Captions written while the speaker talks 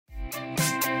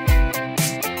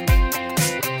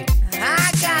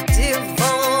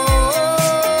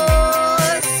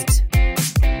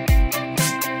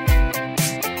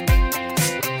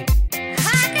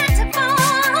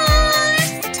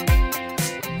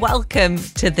Welcome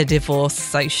to the Divorce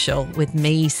Social with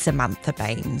me, Samantha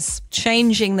Baines,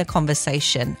 changing the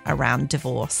conversation around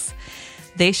divorce.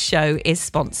 This show is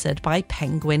sponsored by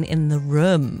Penguin in the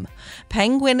Room.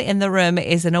 Penguin in the Room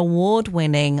is an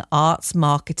award-winning arts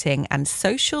marketing and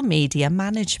social media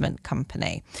management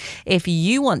company. If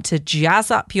you want to jazz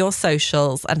up your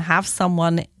socials and have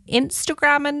someone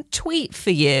Instagram and tweet for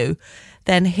you,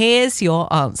 then here's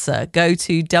your answer. Go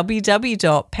to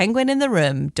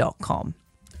www.penguinintheroom.com.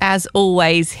 As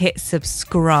always, hit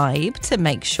subscribe to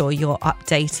make sure you're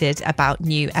updated about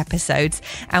new episodes.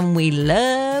 And we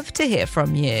love to hear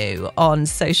from you on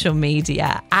social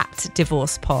media at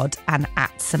DivorcePod and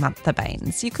at Samantha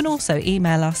Baines. You can also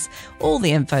email us. All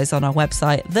the info's on our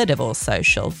website,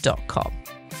 thedivorcesocial.com.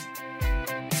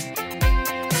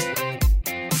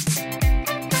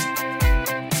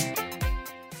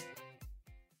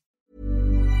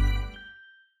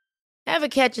 Ever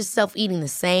catch yourself eating the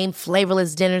same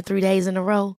flavorless dinner 3 days in a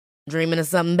row? Dreaming of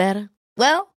something better?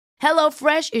 Well,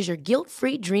 HelloFresh is your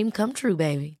guilt-free dream come true,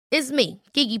 baby. It's me,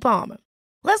 Keke Palmer.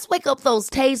 Let's wake up those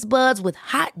taste buds with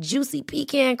hot, juicy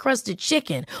pecan-crusted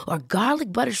chicken or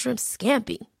garlic butter shrimp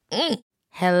scampi.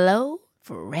 Hello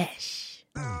Fresh.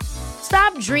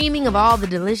 Stop dreaming of all the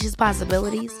delicious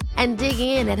possibilities and dig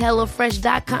in at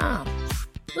HelloFresh.com.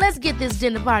 Let's get this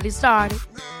dinner party started.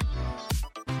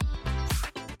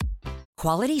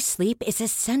 Quality sleep is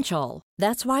essential.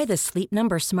 That's why the Sleep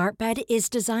Number Smart Bed is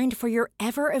designed for your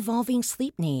ever-evolving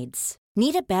sleep needs.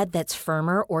 Need a bed that's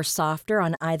firmer or softer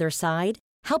on either side?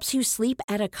 Helps you sleep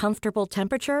at a comfortable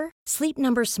temperature? Sleep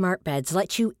Number Smart Beds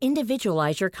let you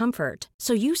individualize your comfort,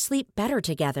 so you sleep better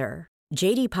together.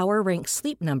 J.D. Power ranks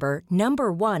Sleep Number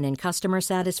number 1 in customer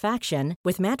satisfaction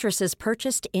with mattresses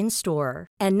purchased in-store.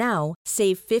 And now,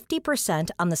 save 50%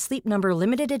 on the Sleep Number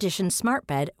Limited Edition Smart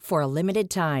Bed for a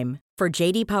limited time. For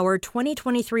J.D. Power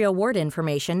 2023 award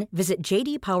information, visit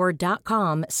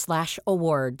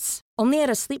jdpower.com/awards. Only at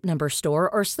a Sleep Number store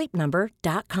or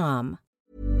sleepnumber.com.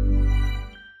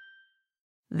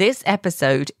 This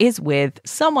episode is with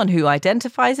someone who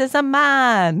identifies as a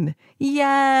man.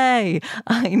 Yay!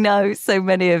 I know so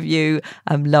many of you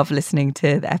love listening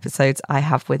to the episodes I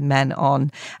have with men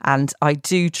on, and I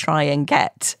do try and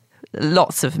get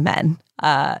lots of men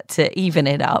to even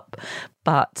it up.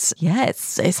 But yeah,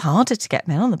 it's harder to get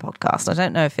men on the podcast. I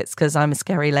don't know if it's because I'm a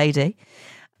scary lady,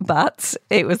 but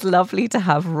it was lovely to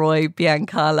have Roy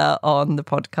Biancalana on the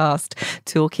podcast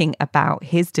talking about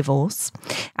his divorce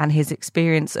and his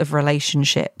experience of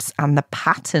relationships and the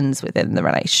patterns within the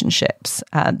relationships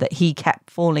that he kept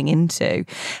falling into,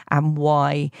 and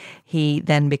why he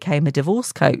then became a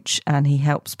divorce coach, and he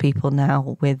helps people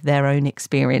now with their own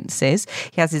experiences.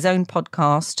 He has his own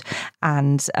podcast,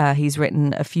 and he's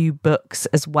written a few books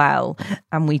as well.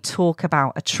 And we talk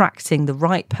about attracting the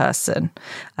right person,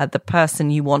 the person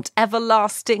you want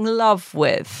everlasting love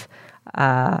with,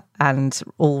 and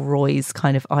all Roy's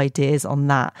kind of ideas on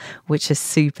that, which is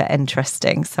super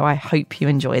interesting. So I hope you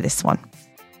enjoy this one.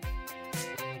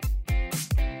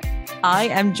 I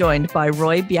am joined by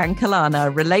Roy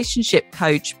Biancalana, relationship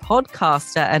coach,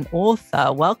 podcaster, and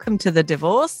author. Welcome to the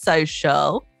Divorce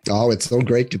Social. Oh, it's so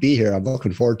great to be here. I'm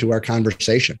looking forward to our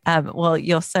conversation. Well,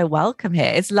 you're so welcome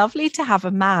here. It's lovely to have a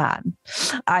man.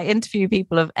 I interview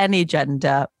people of any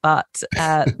gender, but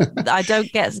I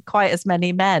don't get quite as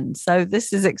many men. So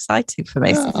this is exciting for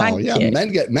me. So thank you.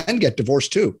 Men get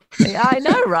divorced too. Yeah, I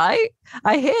know, right?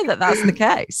 I hear that that's the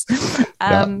case.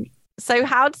 So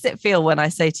how does it feel when I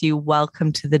say to you,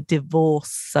 welcome to the Divorce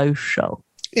Social?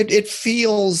 It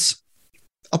feels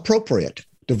appropriate.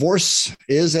 Divorce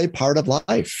is a part of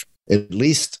life. At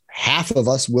least half of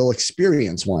us will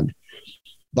experience one.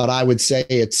 But I would say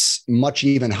it's much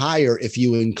even higher if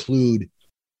you include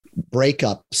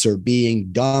breakups or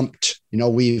being dumped.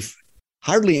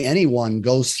 Hardly anyone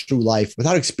goes through life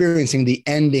without experiencing the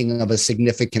ending of a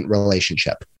significant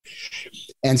relationship.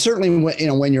 And certainly,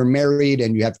 when you're married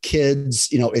and you have kids,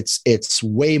 it's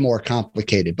way more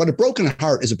complicated. But a broken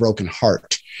heart is a broken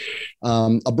heart.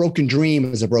 A broken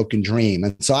dream is a broken dream.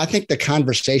 And so I think the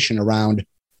conversation around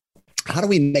how do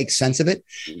we make sense of it?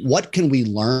 What can we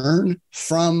learn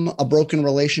from a broken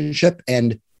relationship?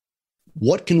 And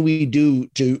what can we do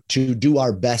to do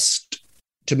our best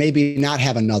to maybe not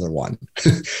have another one?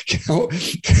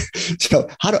 So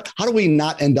how do we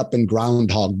not end up in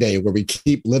Groundhog Day where we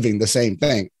keep living the same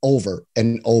thing over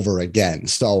and over again?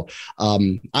 So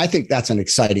I think that's an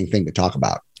exciting thing to talk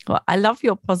about. Well, I love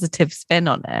your positive spin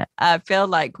on it. I feel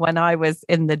like when I was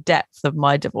in the depths of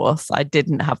my divorce, I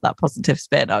didn't have that positive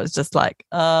spin. I was just like,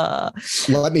 Well,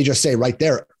 let me just say right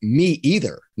there, me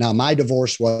either. Now, my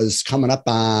divorce was coming up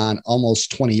on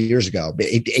almost 20 years ago,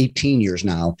 18 years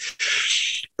now.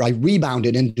 I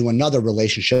rebounded into another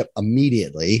relationship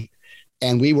immediately.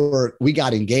 And we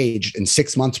got engaged, and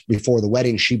 6 months before the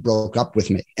wedding, she broke up with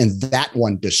me. And that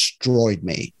one destroyed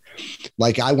me.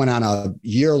 Like, I went on a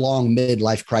year-long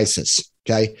midlife crisis.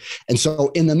 Okay. And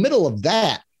so in the middle of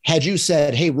that, had you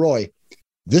said, hey, Roy,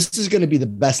 this is going to be the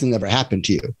best thing that ever happened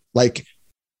to you. Like,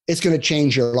 it's going to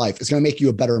change your life. It's going to make you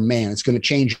a better man. It's going to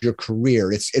change your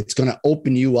career. It's going to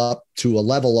open you up to a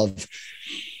level of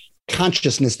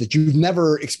consciousness that you've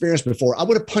never experienced before. I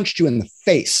would have punched you in the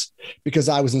face because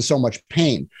I was in so much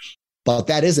pain. But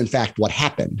that is, in fact, what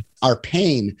happened. Our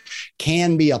pain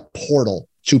can be a portal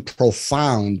to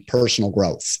profound personal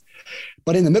growth.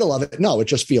 But in the middle of it, no, it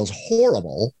just feels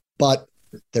horrible, but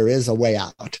there is a way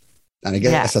out. And I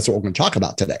guess that's what we're going to talk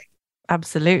about today.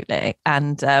 Absolutely.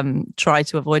 And try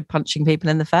to avoid punching people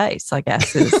in the face, I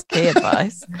guess, is key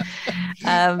advice.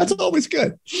 That's always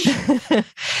good.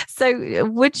 So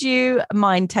would you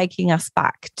mind taking us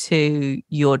back to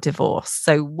your divorce?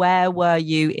 So where were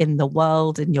you in the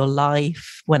world, in your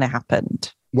life when it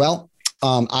happened? Well,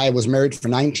 I was married for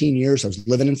 19 years. I was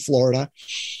living in Florida.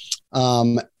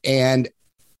 And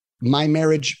my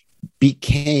marriage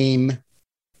became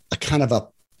a kind of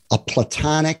a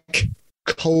platonic,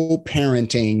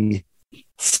 co-parenting,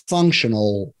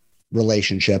 functional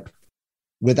relationship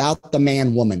without the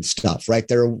man-woman stuff, right?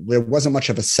 There wasn't much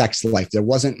of a sex life. There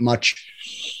wasn't much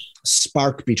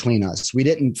spark between us. We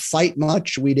didn't fight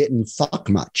much. We didn't fuck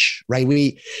much, right?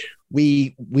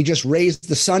 We just raised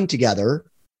the son together,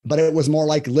 but it was more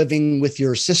like living with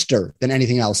your sister than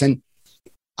anything else. And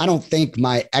I don't think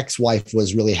my ex-wife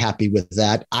was really happy with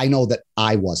that. I know that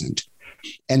I wasn't.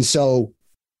 And so,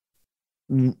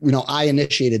 I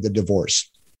initiated the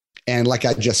divorce. And like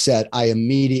I just said, I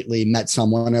immediately met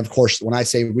someone. And of course, when I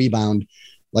say rebound,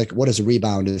 like, what is a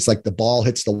rebound? It's like the ball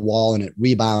hits the wall and it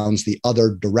rebounds the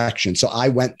other direction. So I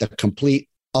went the complete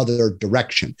other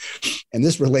direction. And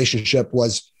this relationship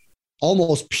was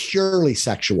almost purely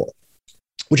sexual,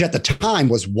 which at the time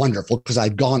was wonderful because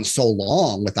I'd gone so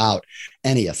long without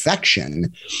any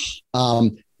affection.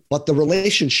 But the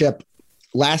relationship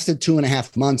lasted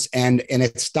 2.5 months and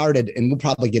it started, and we'll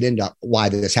probably get into why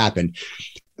this happened,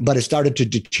 but it started to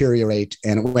deteriorate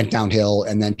and it went downhill.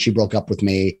 And then she broke up with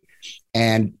me.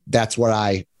 And that's where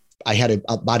I had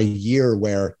about a year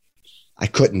where I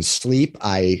couldn't sleep.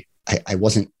 I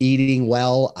wasn't eating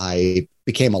well. I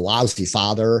became a lousy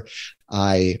father.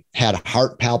 I had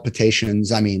heart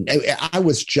palpitations. I mean, I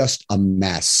was just a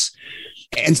mess.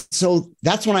 And so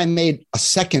that's when I made a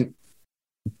second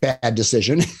bad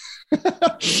decision.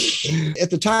 At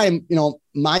the time,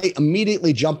 my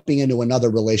immediately jumping into another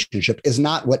relationship is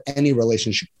not what any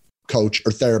relationship coach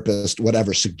or therapist would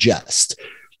ever suggest.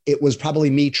 It was probably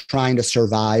me trying to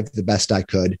survive the best I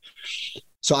could.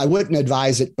 So I wouldn't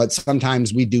advise it, but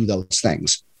sometimes we do those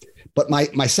things. But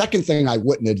my second thing I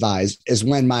wouldn't advise is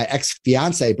when my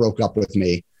ex-fiance broke up with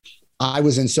me, I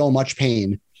was in so much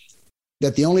pain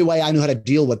that the only way I knew how to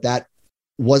deal with that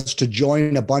was to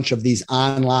join a bunch of these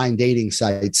online dating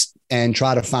sites and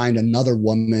try to find another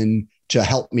woman to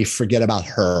help me forget about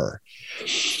her.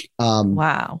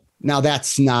 Wow. Now,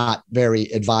 that's not very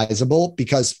advisable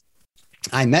because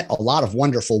I met a lot of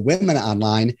wonderful women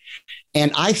online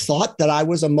and I thought that I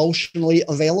was emotionally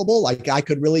available, like I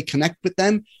could really connect with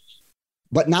them.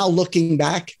 But now looking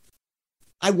back,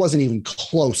 I wasn't even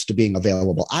close to being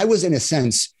available. I was, in a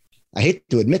sense, I hate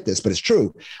to admit this, but it's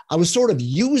true. I was sort of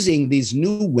using these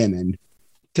new women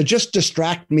to just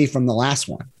distract me from the last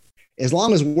one. As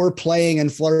long as we're playing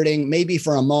and flirting, maybe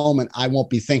for a moment, I won't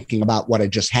be thinking about what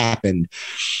had just happened.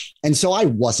 And so I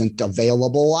wasn't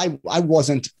available. I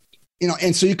wasn't,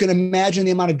 and so you can imagine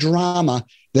the amount of drama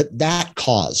that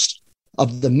caused,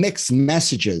 of the mixed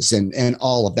messages and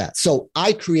all of that. So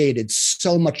I created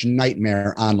so much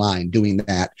nightmare online doing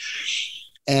that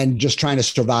and just trying to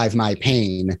survive my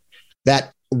pain,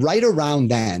 that right around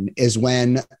then is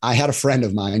when I had a friend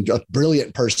of mine, a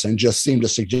brilliant person, just seemed to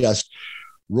suggest,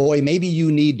 Roy, maybe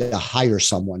you need to hire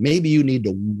someone. Maybe you need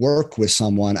to work with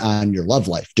someone on your love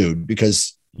life, dude,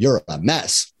 because you're a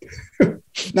mess.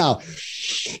 Now,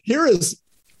 here's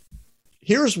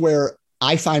where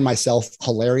I find myself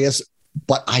hilarious,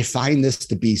 but I find this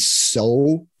to be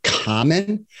so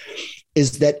common,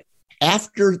 is that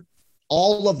after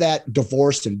all of that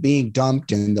divorce and being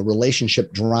dumped and the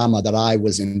relationship drama that I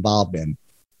was involved in,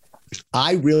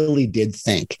 I really did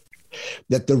think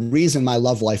that the reason my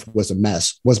love life was a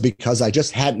mess was because I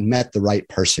just hadn't met the right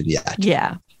person yet.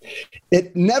 Yeah.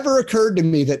 It never occurred to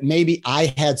me that maybe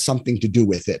I had something to do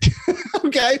with it.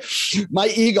 Okay. My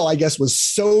ego, I guess, was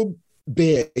so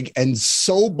big and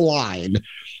so blind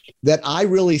that I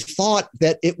really thought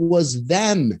that it was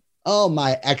them. Oh,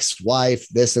 my ex-wife,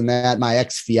 this and that, my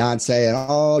ex-fiance, and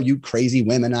oh, you crazy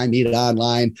women I meet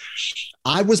online.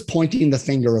 I was pointing the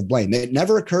finger of blame. It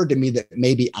never occurred to me that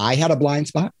maybe I had a blind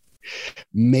spot.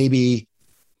 Maybe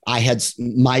I had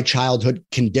my childhood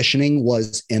conditioning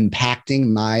was impacting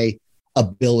my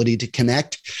ability to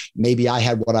connect. Maybe I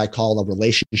had what I call a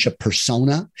relationship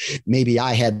persona. Maybe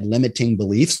I had limiting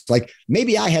beliefs. Like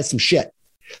maybe I had some shit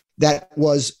that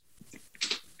was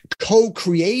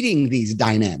co-creating these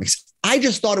dynamics. I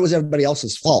just thought it was everybody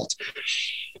else's fault.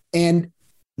 And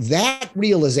that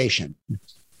realization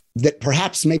that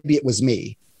perhaps maybe it was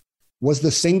me was the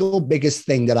single biggest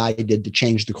thing that I did to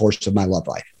change the course of my love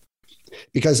life.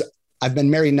 Because I've been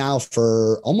married now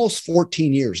for almost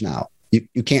 14 years now.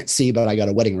 You can't see, but I got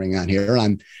a wedding ring on here.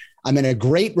 I'm in a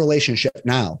great relationship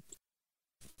now.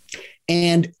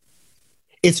 And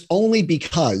it's only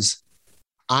because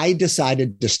I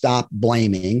decided to stop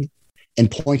blaming and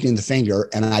pointing the finger.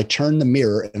 And I turned the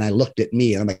mirror and I looked at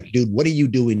me and I'm like, dude, what are you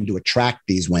doing to attract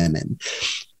these women?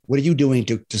 What are you doing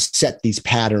to set these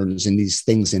patterns and these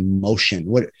things in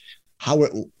motion? How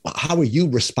are you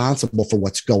responsible for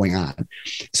what's going on?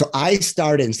 So I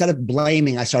started, instead of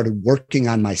blaming, I started working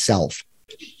on myself.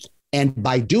 And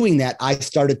by doing that, I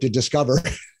started to discover,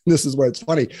 this is where it's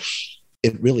funny,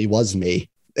 it really was me.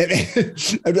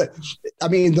 I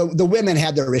mean, the women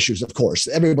had their issues, of course.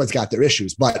 Everyone's got their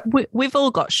issues, but we've all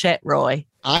got shit, Roy.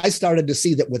 I started to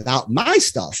see that without my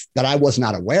stuff that I was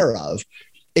not aware of,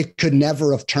 it could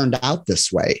never have turned out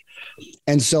this way.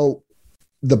 And so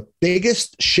the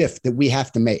biggest shift that we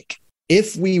have to make,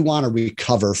 if we want to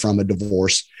recover from a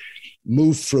divorce,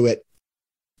 move through it,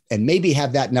 and maybe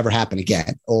have that never happen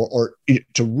again, or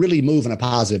to really move in a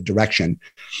positive direction,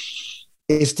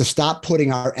 is to stop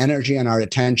putting our energy and our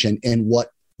attention in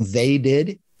what they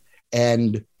did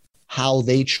and how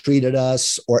they treated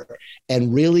us,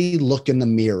 and really look in the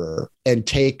mirror and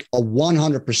take a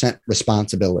 100%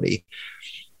 responsibility.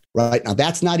 Right now,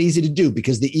 that's not easy to do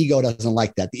because the ego doesn't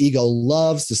like that. The ego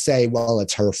loves to say, well,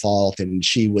 it's her fault and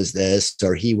she was this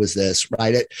or he was this,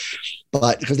 right?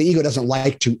 But because the ego doesn't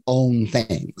like to own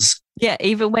things. Yeah,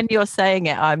 even when you're saying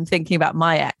it, I'm thinking about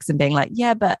my ex and being like,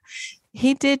 yeah, but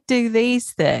he did do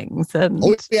these things. And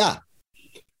oh, yeah.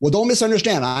 Well, don't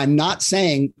misunderstand. I'm not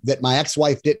saying that my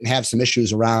ex-wife didn't have some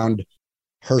issues around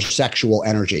her sexual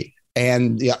energy.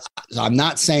 And I'm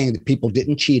not saying that people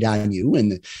didn't cheat on you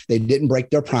and they didn't break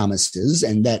their promises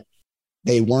and that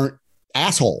they weren't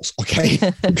assholes. Okay.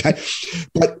 Okay.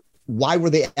 But why were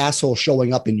they assholes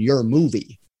showing up in your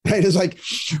movie? Right? It's like,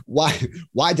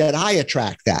 why did I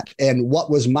attract that? And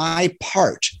what was my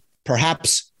part?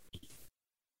 Perhaps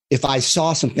if I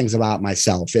saw some things about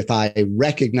myself, if I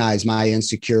recognized my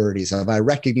insecurities, if I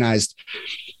recognized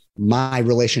my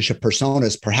relationship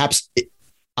personas, perhaps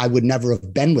I would never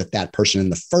have been with that person in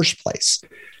the first place.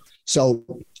 So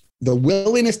the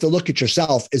willingness to look at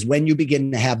yourself is when you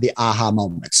begin to have the aha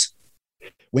moments.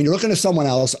 When you're looking at someone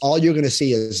else, all you're going to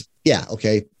see is, yeah,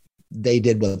 okay, they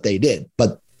did what they did.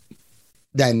 But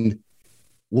then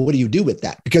what do you do with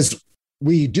that? Because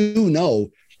we do know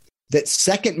that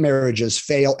second marriages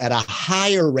fail at a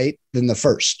higher rate than the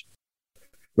first,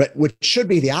 right? Which should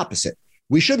be the opposite.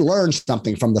 We should learn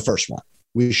something from the first one.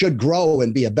 We should grow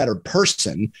and be a better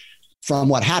person from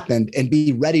what happened and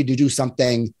be ready to do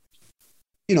something,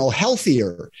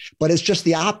 healthier. But it's just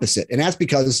the opposite. And that's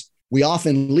because we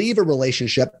often leave a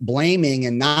relationship blaming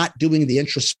and not doing the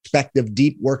introspective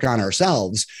deep work on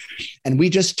ourselves. And we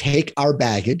just take our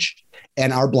baggage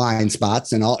and our blind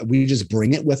spots and we just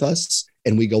bring it with us.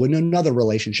 And we go into another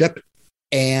relationship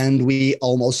and we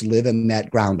almost live in that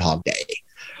Groundhog Day.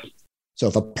 So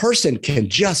if a person can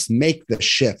just make the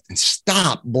shift and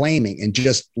stop blaming and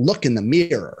just look in the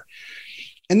mirror,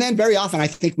 and then very often I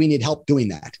think we need help doing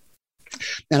that.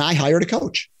 And I hired a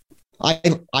coach.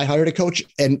 I hired a coach.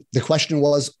 And the question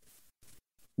was,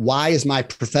 why is my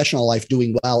professional life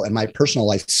doing well and my personal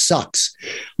life sucks?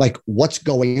 Like, what's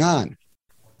going on?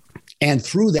 And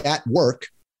through that work,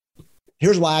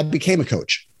 here's why I became a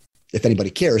coach. If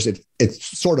anybody cares,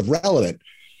 it's sort of relevant.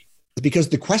 Because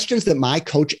the questions that my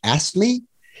coach asked me,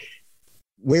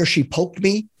 where she poked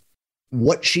me,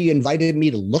 what she invited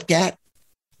me to look at,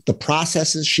 the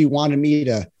processes she wanted me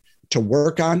to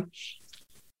work on,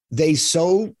 they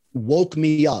so woke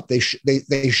me up.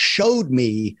 They showed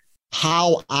me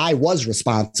how I was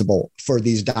responsible for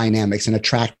these dynamics and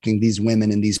attracting these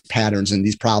women and these patterns and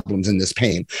these problems and this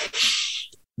pain.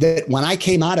 That when I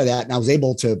came out of that and I was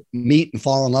able to meet and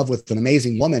fall in love with an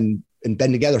amazing woman and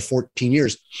been together 14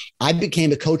 years, I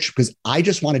became a coach because I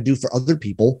just want to do for other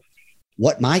people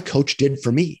what my coach did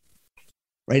for me,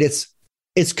 right?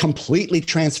 It's completely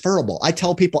transferable. I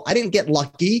tell people I didn't get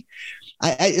lucky.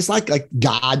 It's like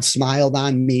God smiled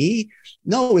on me.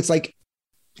 No, it's like,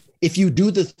 if you do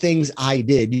the things I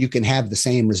did, you can have the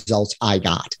same results I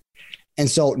got. And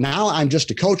so now I'm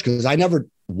just a coach because I never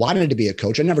wanted to be a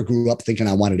coach. I never grew up thinking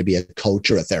I wanted to be a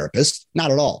coach or a therapist. Not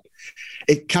at all.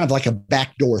 It kind of like a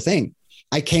backdoor thing.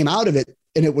 I came out of it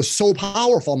and it was so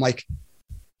powerful. I'm like,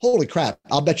 holy crap.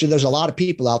 I'll bet you there's a lot of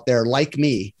people out there like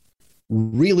me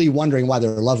really wondering why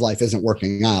their love life isn't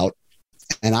working out.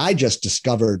 And I just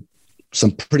discovered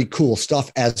some pretty cool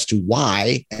stuff as to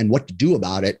why and what to do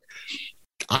about it.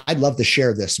 I'd love to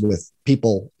share this with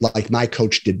people like my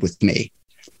coach did with me.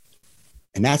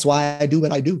 And that's why I do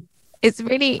what I do. It's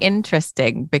really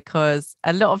interesting because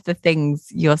a lot of the things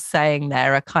you're saying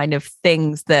there are kind of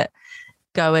things that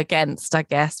go against, I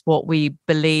guess, what we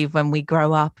believe when we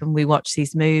grow up and we watch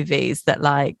these movies, that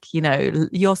like, you know,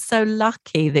 you're so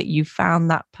lucky that you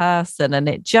found that person and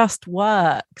it just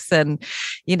works. And,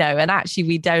 you know, and actually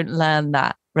we don't learn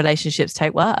that relationships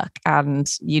take work and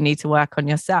you need to work on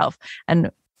yourself. And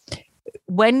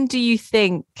when do you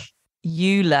think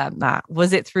you learned that?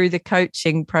 Was it through the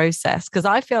coaching process? Because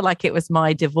I feel like it was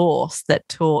my divorce that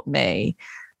taught me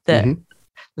that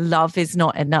love is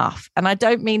not enough. And I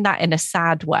don't mean that in a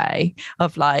sad way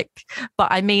of like, but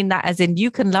I mean that as in you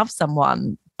can love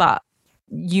someone, but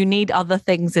you need other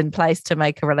things in place to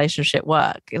make a relationship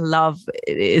work. Love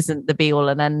isn't the be all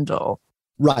and end all.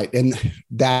 Right. And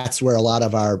that's where a lot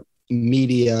of our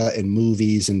media and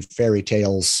movies and fairy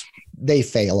tales, they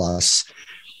fail us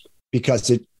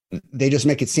because they just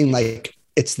make it seem like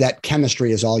it's that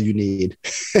chemistry is all you need.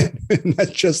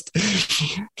 That's just,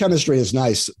 chemistry is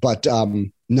nice, but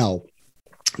no,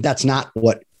 that's not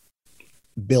what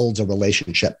builds a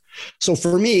relationship. So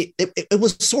for me, it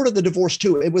was sort of the divorce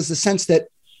too. It was the sense that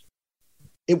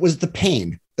it was the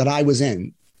pain that I was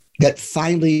in that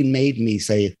finally made me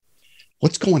say,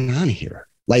 what's going on here?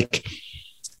 Like,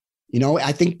 you know,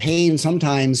 I think pain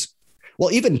sometimes,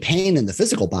 well, even pain in the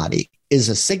physical body is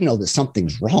a signal that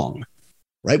something's wrong,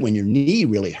 right? When your knee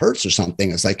really hurts or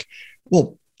something, it's like,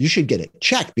 well, you should get it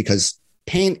checked because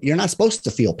pain, you're not supposed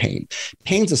to feel pain.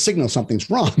 Pain's a signal something's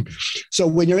wrong. So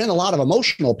when you're in a lot of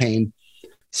emotional pain,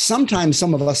 sometimes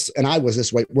some of us, and I was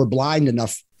this way, we're blind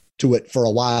enough to it for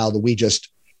a while that we just,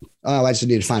 oh, I just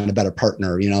need to find a better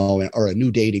partner, you know, or a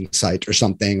new dating site or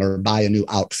something, or buy a new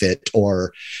outfit,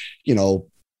 or, you know,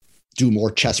 do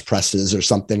more chest presses or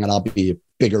something, and I'll be a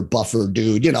bigger, buffer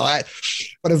dude, you know.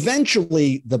 But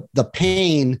eventually the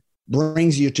pain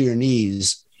brings you to your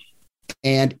knees,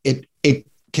 and it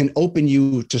can open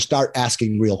you to start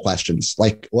asking real questions,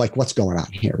 like what's going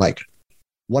on here? Like,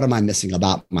 what am I missing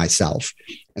about myself?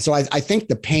 And so I think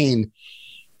the pain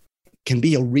can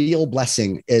be a real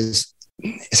blessing, as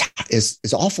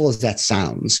awful as that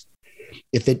sounds.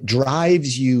 If it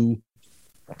drives you,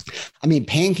 I mean,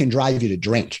 pain can drive you to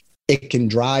drink. It can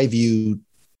drive you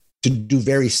to do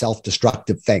very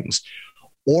self-destructive things,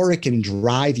 or it can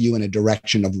drive you in a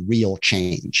direction of real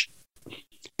change.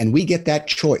 And we get that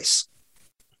choice,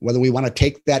 whether we want to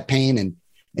take that pain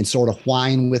and sort of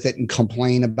whine with it and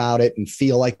complain about it and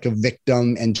feel like a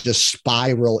victim and just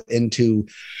spiral into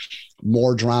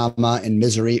more drama and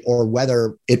misery, or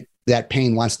whether that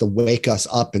pain wants to wake us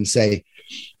up and say,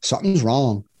 something's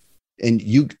wrong. And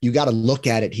you got to look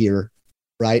at it here.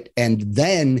 Right. And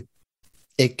then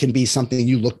it can be something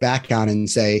you look back on and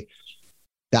say,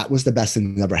 that was the best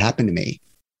thing that ever happened to me,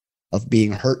 of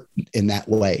being hurt in that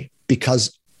way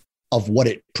because of what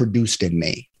it produced in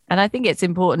me. And I think it's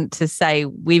important to say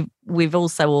we've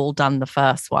also all done the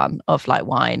first one of like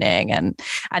whining, and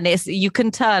it's you can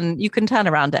turn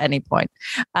around at any point.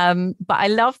 But I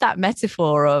love that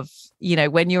metaphor of, you know,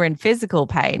 when you're in physical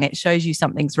pain, it shows you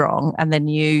something's wrong, and then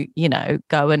you know,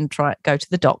 go to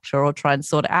the doctor or try and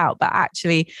sort it out. But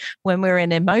actually, when we're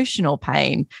in emotional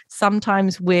pain,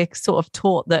 sometimes we're sort of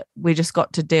taught that we just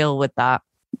got to deal with that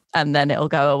and then it'll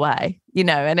go away, you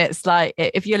know. And it's like,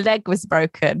 if your leg was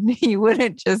broken, you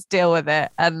wouldn't just deal with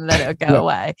it and then it'll go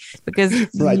away, because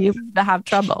you have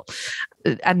trouble.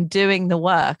 And doing the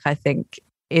work, I think,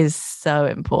 is so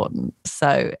important.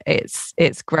 So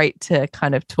it's great to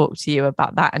kind of talk to you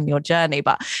about that and your journey.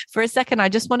 But for a second, I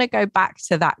just want to go back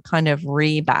to that kind of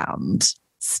rebound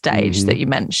stage that you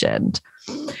mentioned.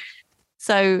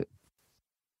 So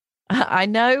I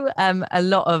know a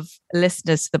lot of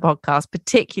listeners to the podcast,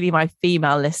 particularly my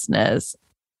female listeners,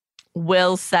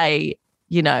 will say,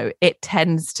 you know, it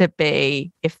tends to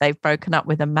be, if they've broken up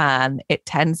with a man, it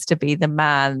tends to be the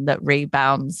man that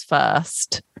rebounds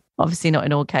first. Obviously not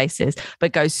in all cases,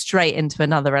 but goes straight into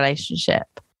another relationship.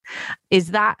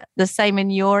 Is that the same in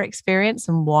your experience?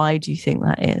 And why do you think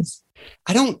that is?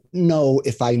 I don't know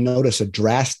if I notice a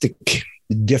drastic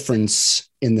difference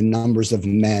in the numbers of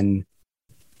men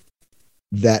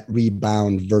that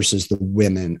rebound versus the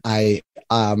women. I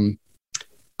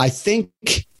think,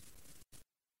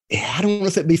 I don't know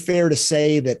if it'd be fair to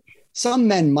say that some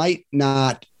men might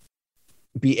not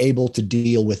be able to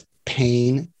deal with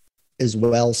pain as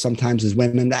well sometimes as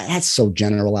women. That's so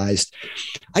generalized.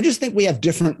 I just think we have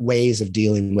different ways of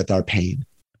dealing with our pain.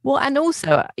 Well, and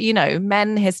also, you know,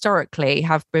 men historically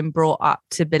have been brought up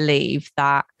to believe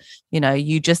that, you know,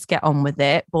 you just get on with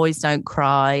it. Boys don't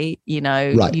cry, you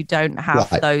know, Right. You don't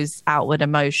have those outward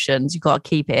emotions. You've got to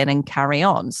keep it in and carry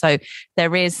on. So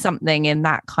there is something in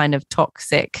that kind of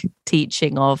toxic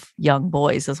teaching of young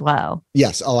boys as well.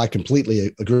 Yes. Oh, I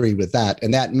completely agree with that.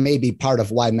 And that may be part of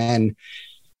why men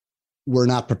were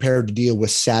not prepared to deal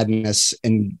with sadness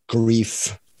and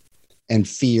grief and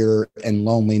fear and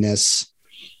loneliness.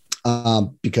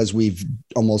 Because we've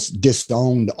almost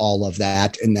disowned all of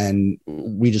that. And then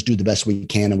we just do the best we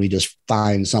can and we just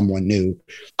find someone new.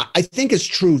 I think it's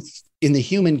truth in the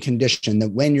human condition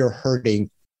that when you're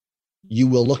hurting, you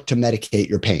will look to medicate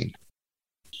your pain.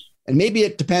 And maybe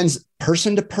it depends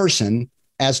person to person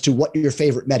as to what your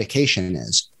favorite medication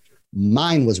is.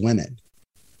 Mine was women.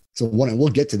 So we'll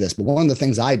get to this, but one of the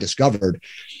things I discovered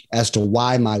as to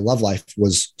why my love life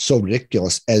was so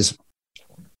ridiculous is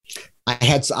I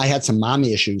had some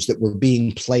mommy issues that were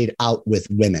being played out with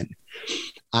women.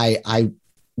 I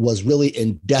was really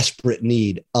in desperate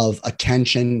need of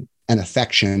attention and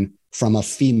affection from a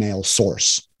female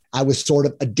source. I was sort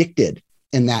of addicted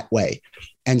in that way.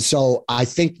 And so I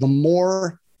think the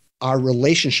more our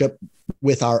relationship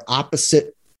with our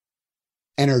opposite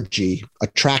energy,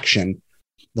 attraction,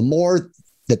 the more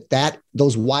that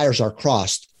those wires are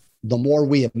crossed, the more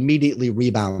we immediately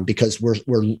rebound because we're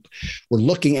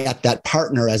looking at that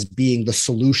partner as being the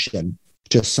solution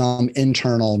to some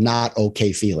internal not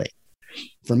okay feeling.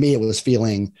 For me, it was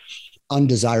feeling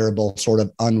undesirable, sort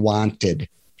of unwanted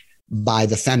by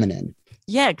the feminine.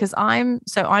 Yeah, because I'm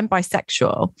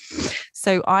bisexual.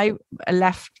 So I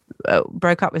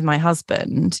broke up with my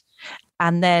husband.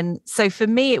 And then, so for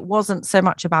me, it wasn't so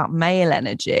much about male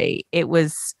energy. It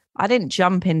was, I didn't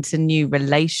jump into new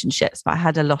relationships, but I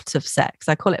had a lot of sex.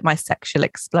 I call it my sexual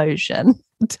explosion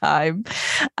time.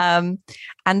 And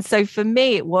so for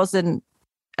me, it wasn't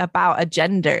about a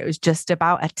gender. It was just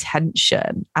about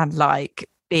attention and like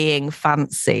being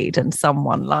fancied and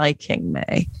someone liking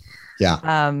me.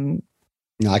 Yeah.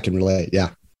 No, I can relate. Yeah.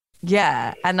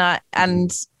 Yeah.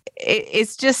 And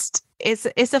it's just,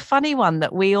 it's a funny one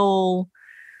that we all,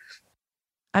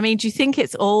 I mean, do you think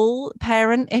it's all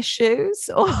parent issues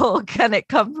or can it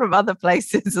come from other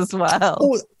places as well?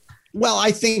 Oh, well,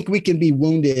 I think we can be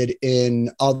wounded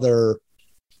in other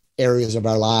areas of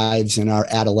our lives and our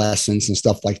adolescence and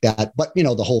stuff like that. But, you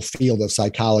know, the whole field of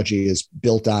psychology is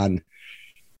built on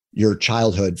your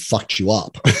childhood fucked you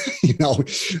up. You know,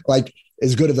 like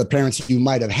as good of the parents you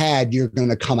might have had, you're going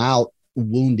to come out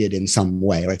wounded in some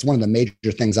way. It's one of the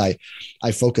major things I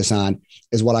focus on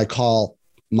is what I call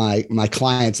my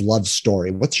client's love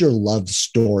story. What's your love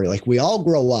story? Like we all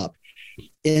grow up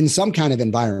in some kind of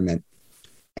environment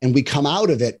and we come out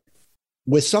of it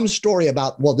with some story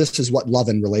about, well, this is what love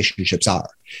and relationships are.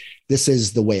 This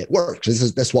is the way it works.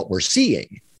 That's what we're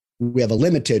seeing. We have a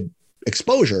limited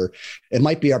exposure. It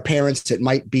might be our parents. It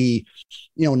might be,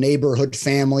 you know, neighborhood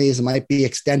families. It might be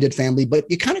extended family, but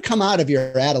you kind of come out of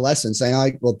your adolescence saying,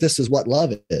 like, well, this is what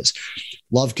love is.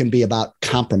 Love can be about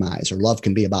compromise, or love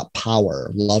can be about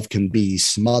power. Love can be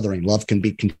smothering. Love can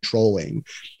be controlling.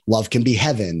 Love can be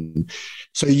heaven.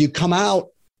 So you come out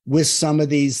with some of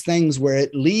these things where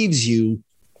it leaves you,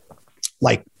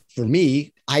 like for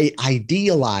me, I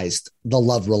idealized the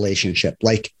love relationship.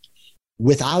 Like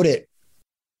without it,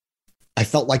 I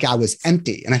felt like I was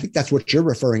empty. And I think that's what you're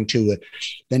referring to,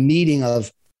 the needing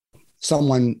of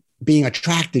someone being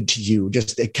attracted to you.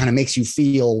 Just, it kind of makes you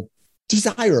feel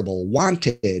desirable,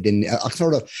 wanted, and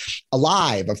sort of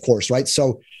alive, of course, right?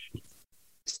 So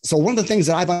one of the things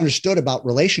that I've understood about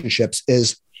relationships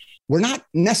is we're not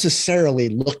necessarily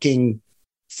looking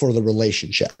for the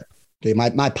relationship. Okay,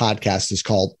 my podcast is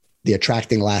called the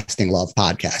Attracting Lasting Love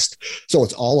Podcast. So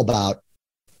it's all about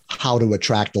how to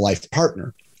attract a life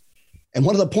partner. And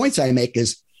one of the points I make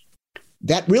is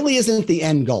that really isn't the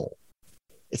end goal.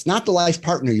 It's not the life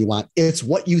partner you want. It's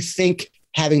what you think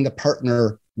having the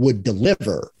partner would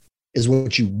deliver is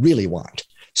what you really want.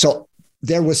 So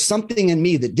there was something in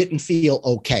me that didn't feel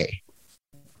okay,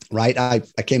 right? I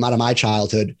came out of my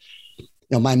childhood.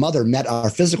 My mother met our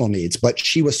physical needs, but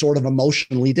she was sort of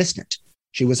emotionally distant.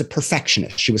 She was a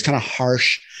perfectionist. She was kind of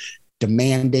harsh,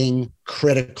 demanding,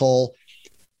 critical.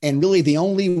 And really the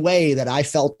only way that I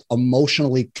felt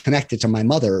emotionally connected to my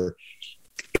mother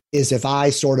is if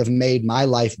I sort of made my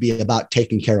life be about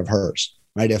taking care of hers,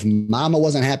 right? If mama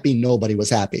wasn't happy, nobody was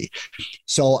happy.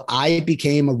 So I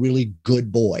became a really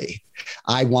good boy.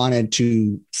 I wanted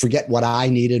to forget what I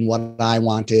needed and what I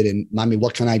wanted. And mommy,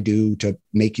 what can I do to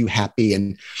make you happy?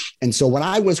 And so when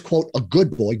I was, quote, a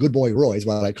good boy Roy is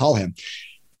what I call him.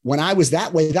 When I was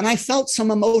that way, then I felt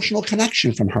some emotional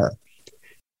connection from her.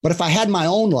 But if I had my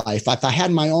own life, if I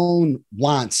had my own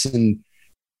wants, and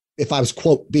if I was,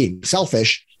 quote, being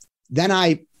selfish, then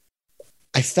I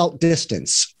felt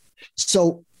distance.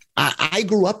 So I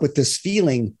grew up with this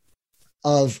feeling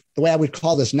of, the way I would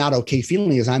call this not okay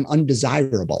feeling, is I'm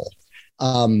undesirable.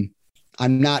 I'm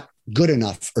not good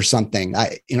enough or something.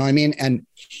 You know what I mean?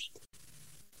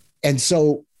 And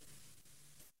so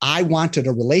I wanted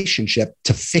a relationship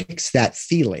to fix that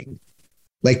feeling.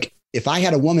 Like if I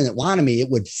had a woman that wanted me, it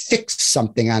would fix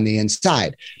something on the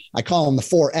inside. I call them the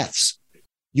 4 F's.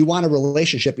 You want a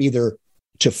relationship either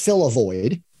to fill a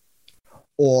void,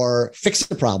 or fix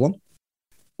the problem,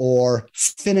 or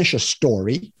finish a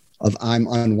story of I'm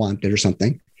unwanted or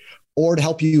something, or to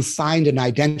help you find an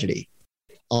identity.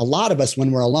 A lot of us,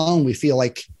 when we're alone, we feel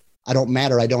like I don't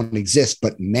matter, I don't exist.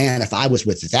 But man, if I was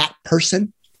with that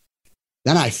person,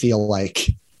 then I feel like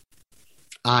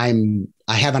I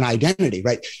have an identity,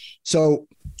 right? So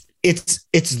it's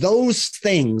those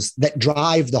things that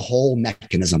drive the whole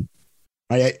mechanism,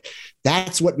 right?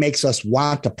 That's what makes us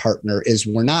want a partner. Is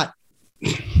we're not, I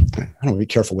don't want to be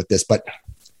careful with this, but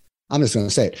I'm just going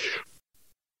to say it.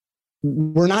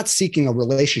 We're not seeking a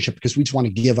relationship because we just want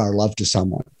to give our love to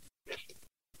someone.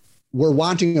 We're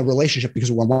wanting a relationship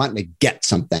because we're wanting to get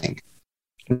something,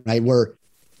 right?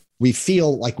 We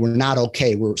feel like we're not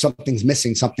okay. Something's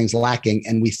missing, something's lacking,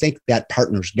 and we think that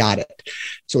partner's got it.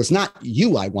 So it's not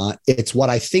you I want, it's what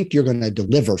I think you're going to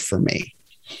deliver for me.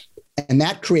 And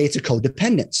that creates a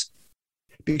codependence.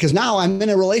 Because now I'm in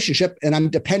a relationship and I'm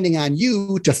depending on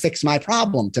you to fix my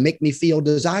problem, to make me feel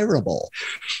desirable.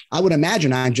 I would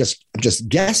imagine, I'm just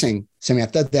guessing,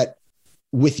 Samantha, that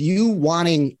with you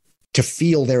wanting to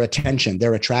feel their attention,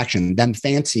 their attraction, them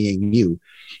fancying you,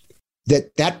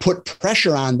 that put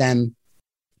pressure on them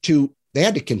they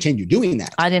had to continue doing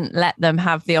that. I didn't let them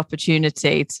have the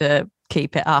opportunity to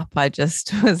keep it up. I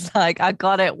just was like, I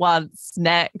got it once,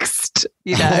 next,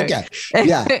 Okay.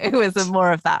 Yeah. It was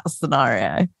more of that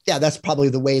scenario. Yeah. That's probably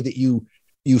the way that you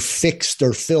fixed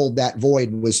or filled that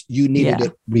void, was you needed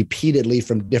it repeatedly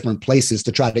from different places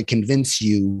to try to convince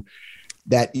you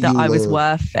that I was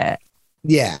worth it.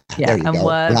 Yeah. Yeah. And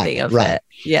worthy of it.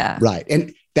 Yeah. Right.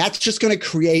 And that's just going to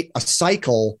create a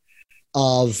cycle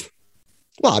of,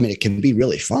 well, I mean, it can be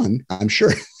really fun. I'm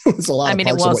sure it was a lot. It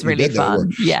was really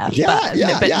fun.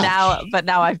 But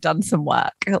now I've done some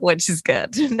work, which is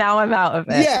good. Now I'm out of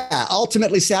it. Yeah.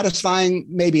 Ultimately satisfying,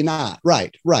 maybe not.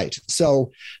 Right.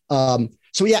 So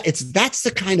yeah, that's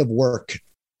the kind of work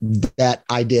that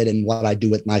I did, and what I do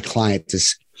with my clients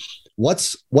is,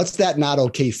 what's that not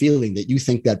okay feeling that you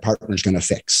think that partner's going to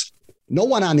fix? No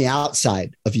one on the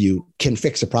outside of you can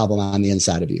fix a problem on the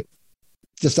inside of you.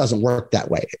 It just doesn't work that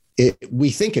way. We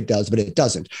think it does, but it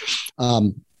doesn't.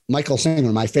 Michael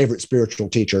Singer, my favorite spiritual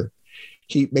teacher,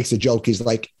 he makes a joke. He's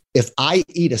like, if I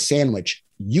eat a sandwich,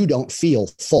 you don't feel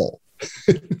full.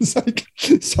 It's like,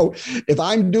 so if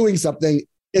I'm doing something,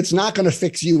 it's not going to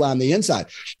fix you on the inside.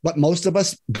 But most of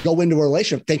us go into a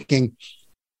relationship thinking,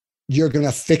 you're going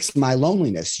to fix my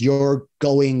loneliness. Your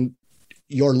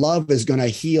love is going to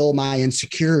heal my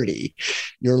insecurity.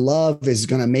 Your love is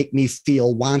going to make me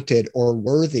feel wanted or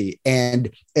worthy.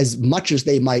 And as much as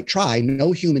they might try,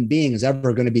 no human being is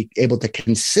ever going to be able to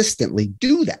consistently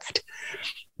do that,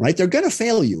 right? They're going to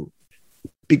fail you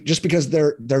just because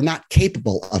they're not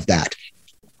capable of that.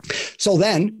 So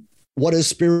then what is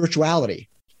spirituality?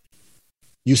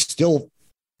 You still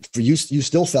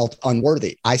felt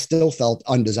unworthy. I still felt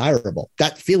undesirable.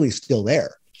 That feeling's still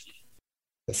there.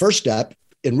 The first step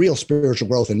in real spiritual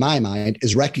growth, in my mind,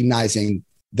 is recognizing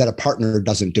that a partner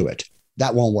doesn't do it.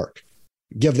 That won't work.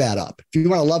 Give that up. If you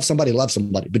want to love somebody,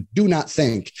 but do not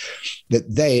think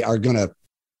that they are going to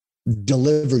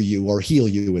deliver you or heal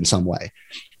you in some way.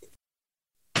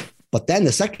 But then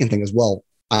the second thing is, well,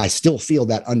 I still feel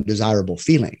that undesirable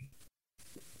feeling.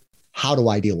 How do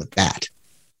I deal with that?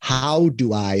 How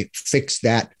do I fix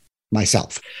that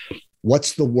myself?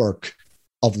 What's the work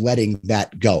of letting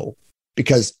that go?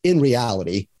 Because in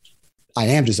reality, I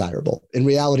am desirable. In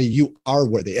reality, you are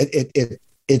worthy.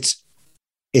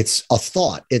 It's a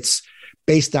thought. It's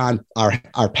based on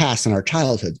our past and our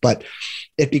childhood, but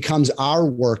it becomes our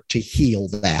work to heal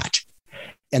that.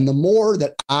 And the more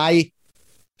that I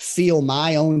feel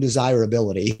my own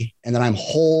desirability and that I'm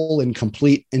whole and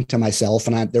complete into myself,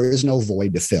 and there is no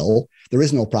void to fill, there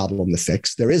is no problem to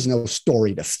fix, there is no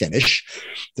story to finish,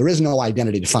 there is no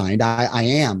identity to find. I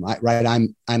am right.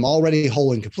 I'm already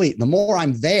whole and complete. The more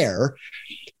I'm there,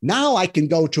 now I can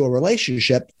go to a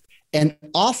relationship and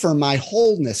offer my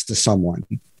wholeness to someone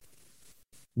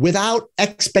without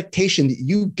expectation that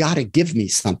you got to give me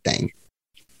something.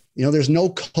 There's no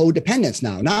codependence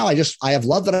now. Now I have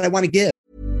love that I want to give.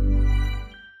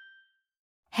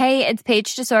 Hey, it's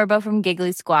Paige DeSorbo from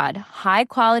Giggly Squad. High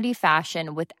quality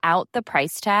fashion without the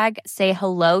price tag. Say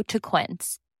hello to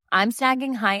Quince. I'm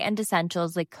snagging high-end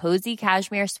essentials like cozy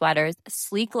cashmere sweaters,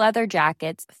 sleek leather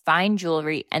jackets, fine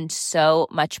jewelry, and so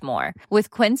much more. With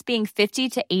Quince being 50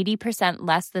 to 80%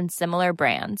 less than similar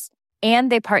brands.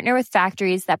 And they partner with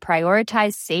factories that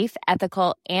prioritize safe,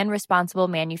 ethical, and responsible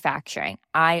manufacturing.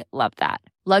 I love that.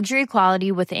 Luxury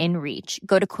quality within reach.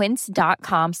 Go to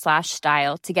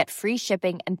quince.com/style to get free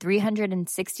shipping and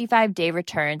 365-day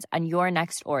returns on your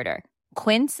next order.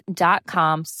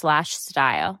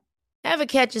 Quince.com/style. Ever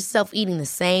catch yourself eating the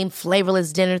same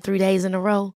flavorless dinner 3 days in a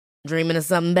row? Dreaming of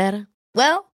something better?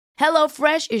 Well,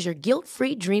 HelloFresh is your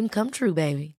guilt-free dream come true,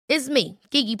 baby. It's me,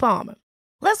 Keke Palmer.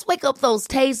 Let's wake up those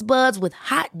taste buds with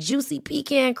hot, juicy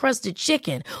pecan-crusted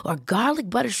chicken or garlic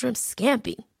butter shrimp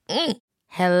scampi.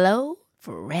 Hello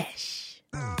Fresh.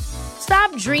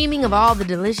 Stop dreaming of all the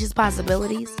delicious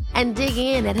possibilities and dig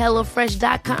in at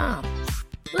HelloFresh.com.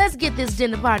 Let's get this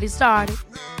dinner party started.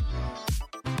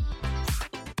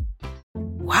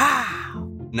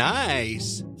 Wow.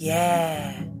 Nice.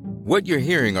 Yeah. What you're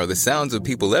hearing are the sounds of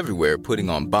people everywhere putting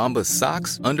on Bombas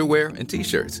socks, underwear, and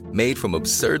T-shirts made from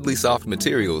absurdly soft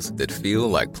materials that feel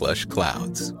like plush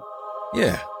clouds.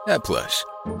 Yeah, that plush.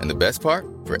 And the best part?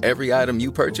 For every item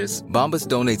you purchase, Bombas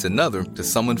donates another to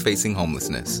someone facing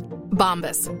homelessness.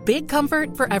 Bombas. Big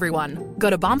comfort for everyone. Go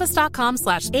to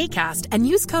bombas.com/ACAST and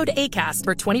use code ACAST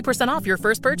for 20% off your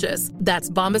first purchase. That's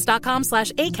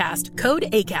bombas.com/ACAST. Code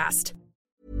ACAST.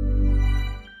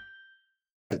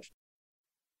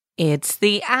 It's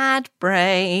the ad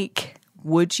break.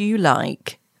 Would you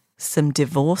like some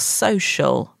Divorce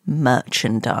Social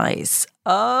merchandise?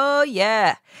 Oh,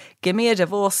 yeah. Give me a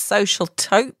Divorce Social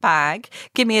tote bag.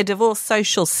 Give me a Divorce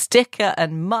Social sticker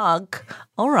and mug.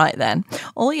 All right, then.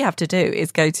 All you have to do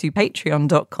is go to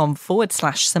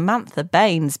patreon.com/Samantha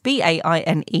Baines,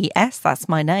 Baines. That's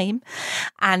my name.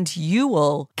 And you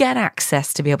will get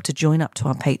access to be able to join up to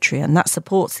our Patreon. That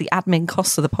supports the admin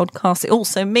costs of the podcast. It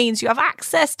also means you have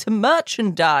access to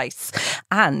merchandise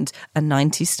and a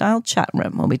 90s style chat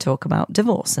room where we talk about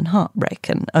divorce and heartbreak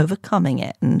and overcoming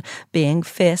it and being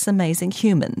fierce, amazing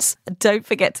humans. Don't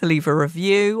forget to leave a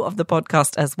review of the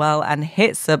podcast as well and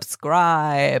hit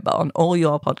subscribe on all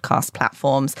your podcast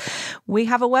platforms. We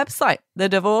have a website,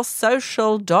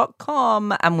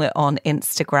 thedivorcesocial.com, and we're on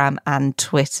Instagram and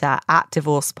Twitter at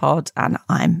DivorcePod, and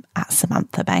I'm at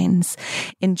Samantha Baines.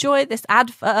 Enjoy this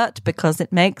advert because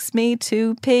it makes me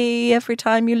 2p every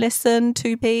time you listen.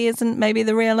 2p isn't maybe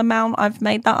the real amount. I've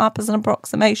made that up as an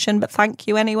approximation, but thank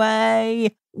you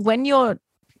anyway. When you're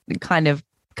kind of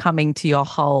coming to your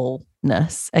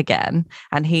wholeness again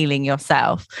and healing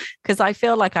yourself, because I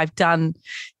feel like I've done,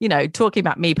 talking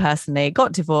about me personally,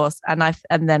 got divorced and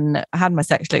then had my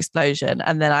sexual explosion,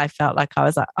 and then I felt like I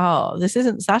was like, oh, this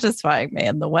isn't satisfying me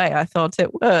in the way I thought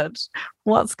it would.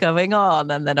 What's going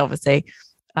on? And then obviously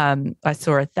I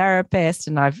saw a therapist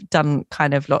and I've done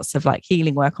kind of lots of like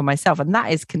healing work on myself, and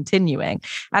that is continuing.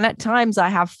 And at times I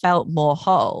have felt more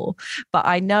whole, but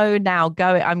I know now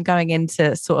I'm going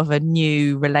into sort of a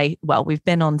new well, we've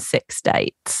been on 6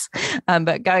 dates,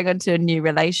 but going into a new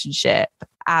relationship.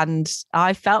 And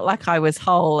I felt like I was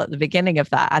whole at the beginning of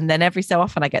that. And then every so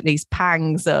often I get these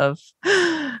pangs of,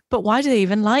 but why do they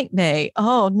even like me?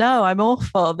 Oh no, I'm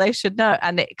awful. They should know.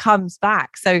 And it comes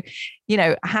back. So,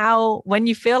 when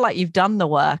you feel like you've done the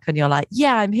work and you're like,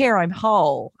 yeah, I'm here, I'm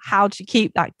whole. How do you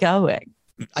keep that going?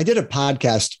 I did a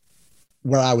podcast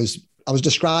where I was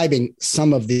describing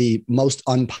some of the most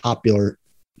unpopular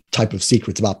type of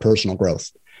secrets about personal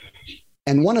growth.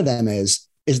 And one of them is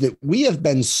that we have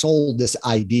been sold this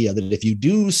idea that if you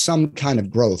do some kind of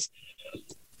growth,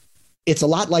 it's a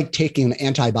lot like taking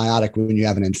an antibiotic when you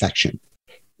have an infection.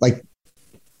 Like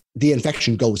the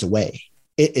infection goes away.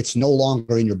 It's no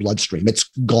longer in your bloodstream. It's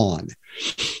gone.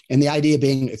 And the idea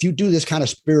being, if you do this kind of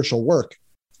spiritual work,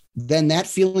 then that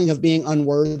feeling of being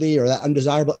unworthy or that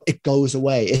undesirable, it goes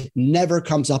away. It never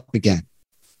comes up again.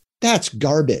 That's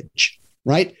garbage,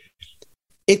 right?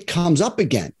 It comes up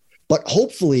again. But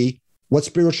hopefully what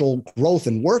spiritual growth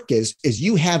and work is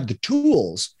you have the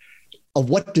tools of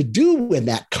what to do when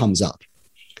that comes up.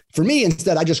 For me,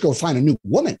 instead, I just go find a new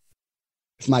woman.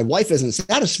 If my wife isn't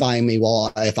satisfying me,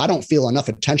 well, if I don't feel enough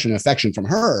attention and affection from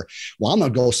her, well, I'm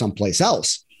going to go someplace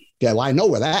else. Yeah, well, I know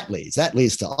where that leads. That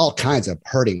leads to all kinds of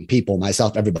hurting people,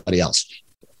 myself, everybody else.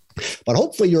 But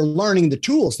hopefully you're learning the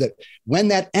tools that when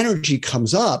that energy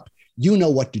comes up, you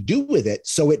know what to do with it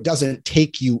so it doesn't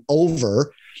take you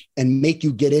over and make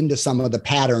you get into some of the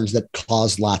patterns that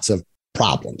cause lots of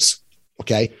problems.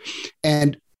 Okay.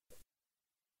 And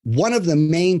one of the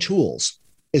main tools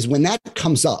is when that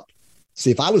comes up. See,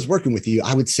 if I was working with you,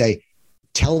 I would say,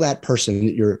 tell that person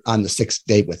that you're on the 6th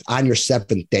date with, on your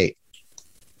 7th date,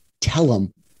 tell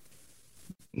them,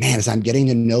 man, as I'm getting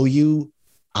to know you,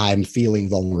 I'm feeling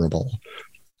vulnerable.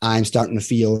 I'm starting to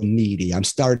feel needy. I'm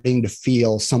starting to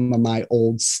feel some of my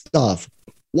old stuff.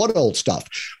 What old stuff?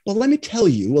 Well, let me tell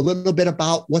you a little bit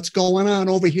about what's going on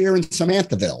over here in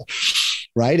Samanthaville.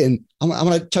 Right. And I'm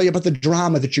going to tell you about the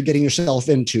drama that you're getting yourself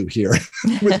into here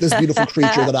with this beautiful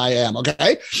creature that I am.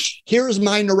 Okay. Here's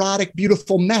my neurotic,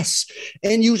 beautiful mess.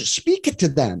 And you speak it to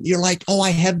them. You're like, oh,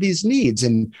 I have these needs.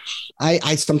 And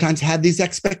I sometimes have these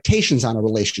expectations on a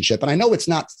relationship. And I know it's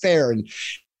not fair. And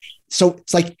so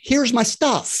it's like, here's my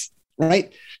stuff.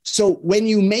 Right. So when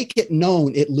you make it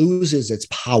known, it loses its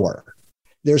power.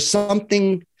 There's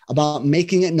something about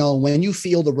making it known when you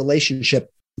feel the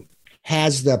relationship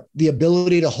has the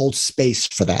ability to hold space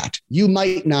for that. You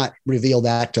might not reveal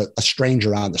that to a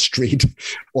stranger on the street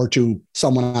or to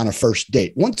someone on a first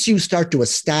date. Once you start to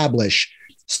establish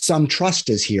some trust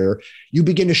is here, you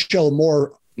begin to show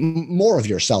more of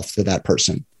yourself to that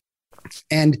person.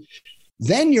 And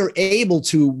then you're able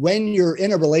to, when you're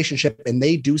in a relationship and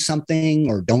they do something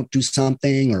or don't do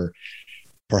something, or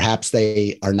perhaps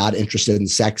they are not interested in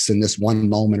sex in this one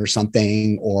moment or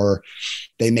something, or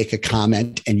they make a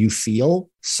comment and you feel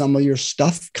some of your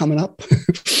stuff coming up,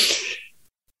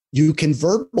 you can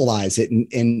verbalize it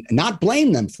and not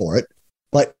blame them for it,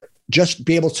 but just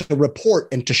be able to report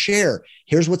and to share,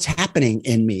 here's what's happening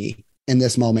in me in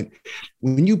this moment.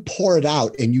 When you pour it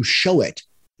out and you show it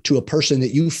to a person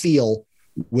that you feel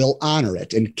will honor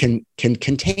it and can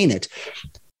contain it,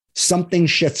 something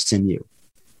shifts in you.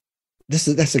 This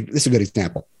is a good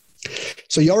example.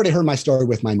 So you already heard my story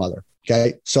with my mother.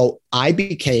 Okay. So I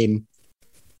became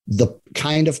the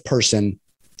kind of person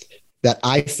that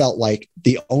I felt like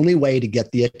the only way to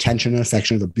get the attention and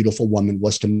affection of a beautiful woman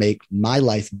was to make my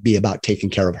life be about taking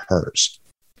care of hers.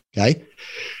 Okay.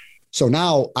 So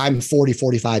now I'm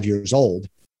 45 years old.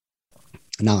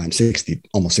 Now I'm 60,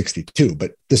 almost 62,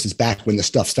 but this is back when the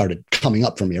stuff started coming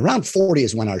up for me. Around 40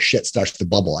 is when our shit starts to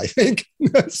bubble, I think.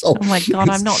 So, oh my God,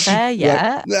 I'm not there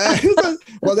yet.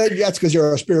 Well, that's because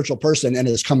you're a spiritual person and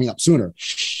it's coming up sooner.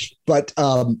 But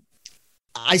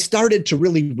I started to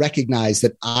really recognize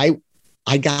that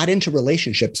I got into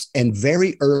relationships, and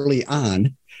very early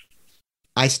on,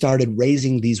 I started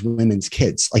raising these women's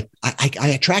kids. Like I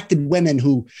attracted women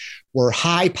who were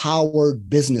high-powered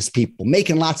business people,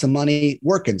 making lots of money,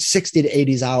 working 60 to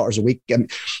 80 hours a week.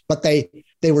 But they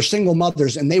were single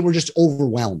mothers, and they were just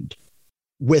overwhelmed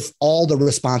with all the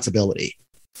responsibility.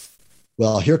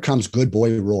 Well, here comes good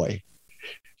boy Roy,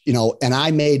 and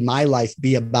I made my life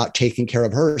be about taking care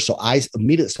of her. So I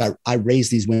immediately started, I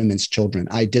raised these women's children.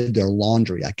 I did their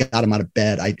laundry. I got them out of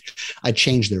bed. I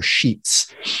changed their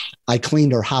sheets. I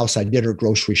cleaned her house. I did her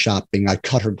grocery shopping. I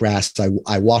cut her grass.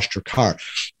 I washed her car.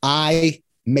 I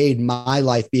made my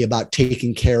life be about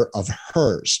taking care of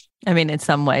hers. I mean, in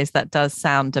some ways that does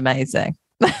sound amazing.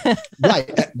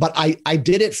 Right. But I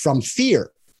did it from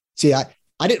fear. See, I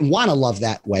didn't want to love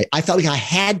that way. I felt like I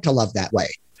had to love that way,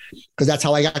 because that's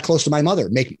how I got close to my mother.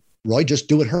 Make Roy, just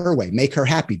do it her way. Make her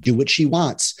happy. Do what she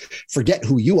wants. Forget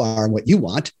who you are and what you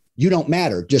want. You don't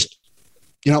matter. Just,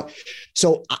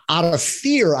 so out of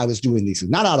fear, I was doing these things,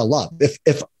 not out of love.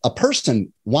 If a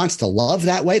person wants to love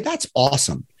that way, that's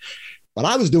awesome. But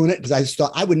I was doing it because I just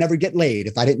thought I would never get laid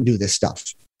if I didn't do this stuff.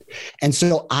 And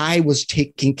so I was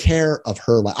taking care of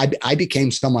her. I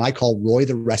became someone I call Roy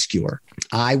the Rescuer.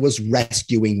 I was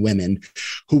rescuing women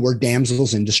who were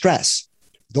damsels in distress.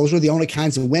 Those were the only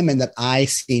kinds of women that I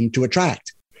seemed to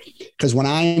attract. Because when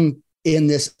I'm in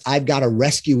this, I've got to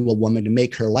rescue a woman to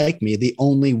make her like me. The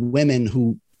only women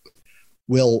who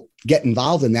will get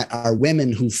involved in that are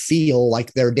women who feel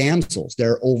like they're damsels.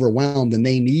 They're overwhelmed and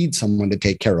they need someone to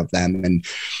take care of them and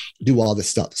do all this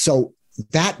stuff. So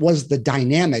that was the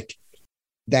dynamic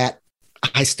that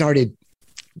I started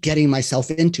getting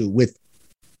myself into with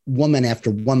woman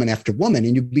after woman after woman.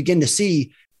 And you begin to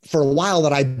see for a while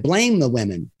that I blame the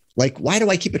women. Like, why do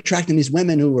I keep attracting these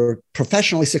women who are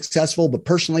professionally successful, but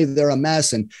personally they're a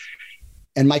mess? And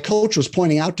my coach was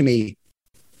pointing out to me,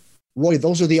 Roy,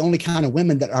 those are the only kind of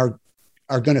women that are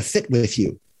going to fit with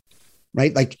you,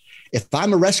 right? Like if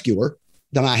I'm a rescuer,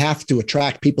 then I have to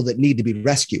attract people that need to be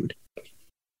rescued,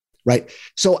 right?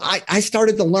 So I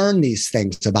started to learn these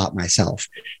things about myself.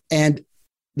 And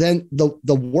then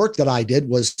the work that I did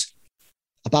was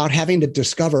about having to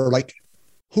discover, like,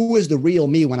 who is the real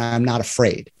me when I'm not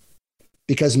afraid?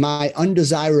 Because my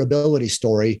undesirability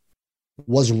story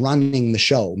was running the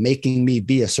show, making me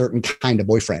be a certain kind of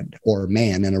boyfriend or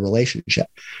man in a relationship.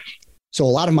 So a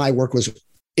lot of my work was,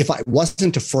 if I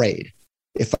wasn't afraid,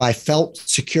 if I felt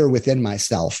secure within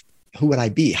myself, who would I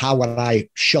be? How would I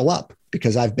show up?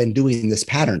 Because I've been doing this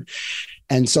pattern.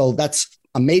 And so that's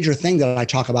a major thing that I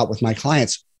talk about with my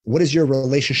clients. What is your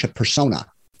relationship persona?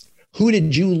 Who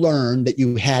did you learn that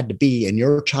you had to be in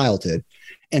your childhood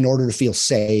in order to feel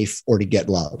safe or to get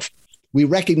love? We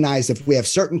recognize if we have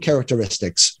certain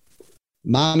characteristics,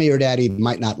 mommy or daddy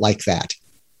might not like that.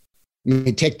 I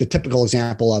mean, take the typical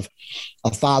example of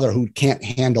a father who can't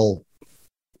handle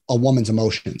a woman's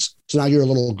emotions. So now you're a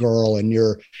little girl and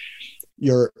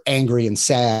you're angry and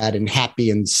sad and happy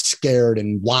and scared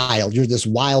and wild. You're this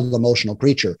wild emotional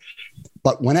creature.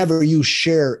 But whenever you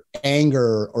share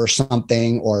anger or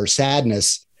something or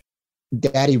sadness,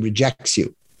 daddy rejects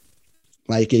you.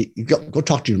 Like, you go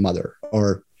talk to your mother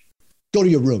or go to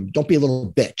your room. Don't be a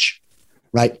little bitch,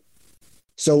 right?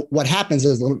 So what happens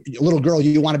is, little girl,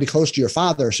 you want to be close to your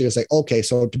father. So you're like, okay,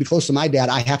 so to be close to my dad,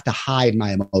 I have to hide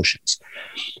my emotions.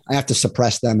 I have to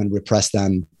suppress them and repress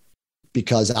them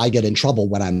because I get in trouble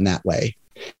when I'm that way.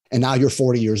 And now you're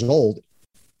 40 years old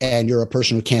and you're a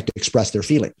person who can't express their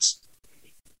feelings,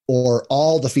 or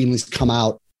all the feelings come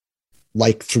out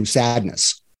like through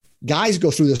sadness. Guys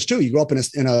go through this too. You grow up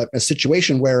in a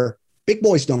situation where big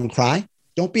boys don't cry.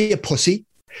 Don't be a pussy,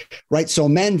 right? So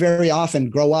men very often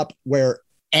grow up where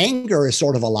anger is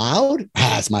sort of allowed.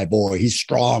 That's my boy. He's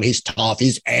strong. He's tough.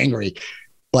 He's angry.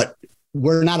 But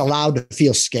we're not allowed to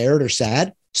feel scared or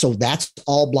sad. So that's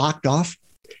all blocked off.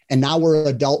 And now we're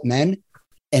adult men,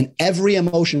 and every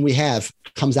emotion we have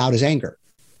comes out as anger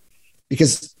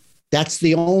because that's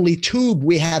the only tube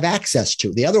we have access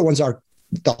to. The other ones are,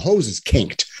 the hose is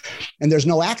kinked and there's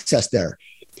no access there.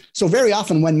 So very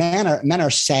often when men are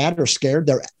sad or scared,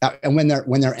 and when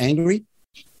they're angry,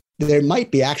 they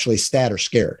might be actually sad or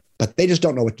scared, but they just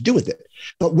don't know what to do with it.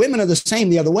 But women are the same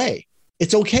the other way.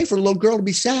 It's okay for a little girl to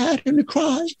be sad and to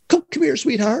cry. Come here,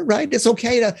 sweetheart, right? It's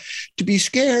okay to be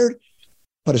scared,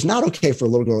 but it's not okay for a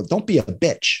little girl. Don't be a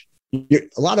bitch.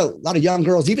 A lot of young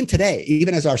girls, even today,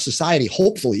 even as our society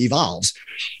hopefully evolves,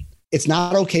 it's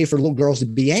not okay for little girls to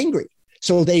be angry.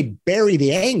 So they bury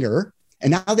the anger. And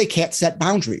now they can't set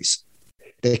boundaries.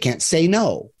 They can't say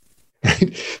no.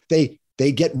 Right?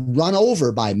 They get run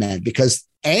over by men because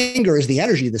anger is the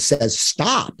energy that says,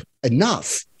 stop,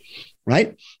 enough,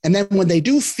 right? And then when they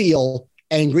do feel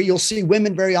angry, you'll see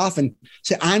women very often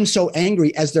say, I'm so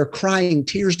angry, as they're crying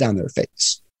tears down their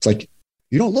face. It's like,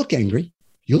 you don't look angry.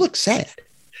 You look sad,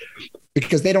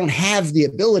 because they don't have the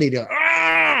ability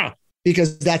to,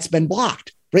 because that's been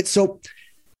blocked, right? So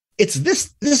it's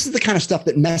this is the kind of stuff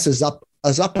that messes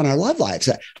us up in our love lives.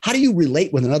 How do you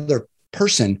relate with another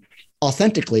person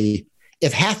authentically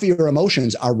if half of your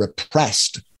emotions are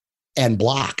repressed and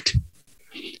blocked?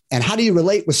 And how do you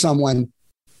relate with someone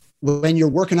when you're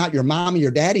working out your mom and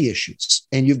your daddy issues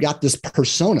and you've got this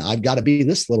persona? I've got to be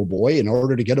this little boy in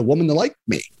order to get a woman to like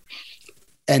me.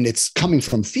 And it's coming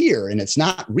from fear and it's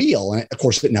not real. And of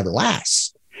course it never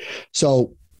lasts.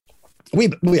 So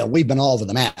we've been all over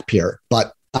the map here,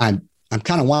 but I'm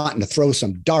kind of wanting to throw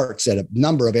some darts at a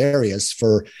number of areas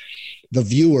for the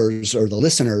viewers or the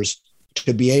listeners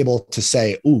to be able to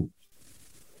say, ooh,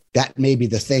 that may be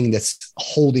the thing that's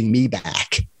holding me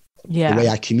back. Yeah. The way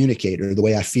I communicate or the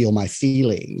way I feel my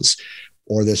feelings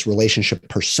or this relationship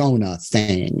persona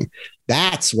thing.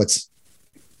 That's what's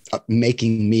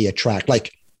making me attract.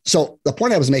 Like, so the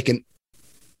point I was making,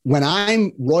 when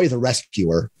I'm Roy the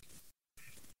rescuer,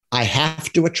 I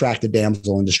have to attract a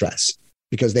damsel in distress,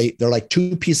 because they're like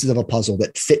two pieces of a puzzle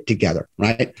that fit together,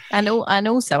 right? And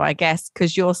also, I guess,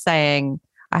 because you're saying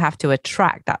I have to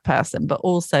attract that person, but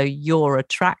also you're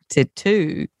attracted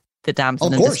to the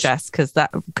damsel in distress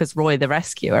because Roy the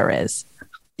rescuer is.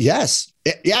 Yes.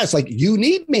 Yeah. It's like, you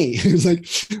need me. It's like,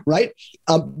 right.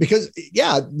 Because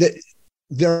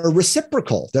they're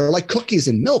reciprocal. They're like cookies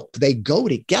and milk. They go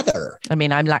together. I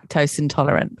mean, I'm lactose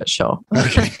intolerant, but sure.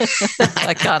 Okay.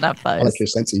 I can't have those. I like your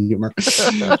sense of humor.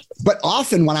 But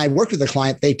often when I work with a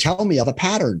client, they tell me of a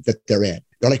pattern that they're in.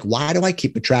 They're like, why do I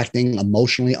keep attracting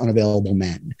emotionally unavailable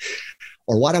men?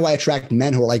 Or why do I attract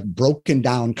men who are like broken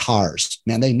down cars?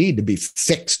 Man, they need to be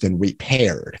fixed and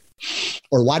repaired.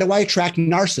 Or why do I attract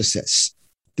narcissists?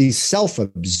 These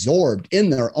self-absorbed in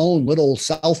their own little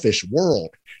selfish world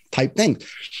type things.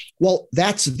 Well,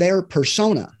 that's their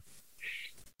persona.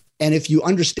 And if you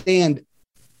understand,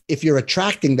 if you're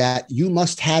attracting that, you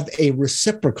must have a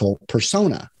reciprocal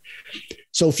persona.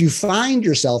 So if you find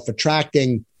yourself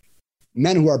attracting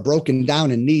men who are broken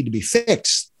down and need to be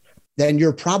fixed, then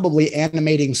you're probably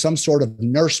animating some sort of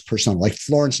nurse persona, like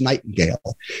Florence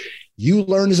Nightingale. You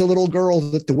learn as a little girl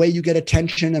that the way you get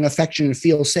attention and affection and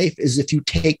feel safe is if you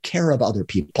take care of other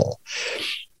people.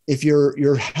 If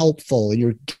you're helpful and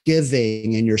you're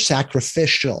giving and you're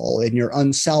sacrificial and you're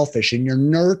unselfish and you're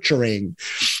nurturing,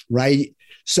 right?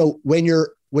 So when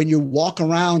you walk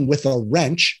around with a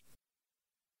wrench,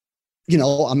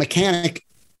 a mechanic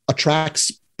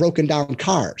attracts broken down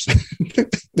cars.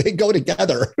 They go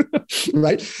together,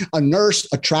 right? A nurse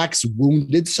attracts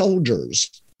wounded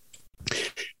soldiers. Two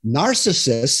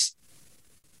narcissists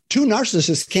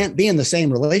can't be in the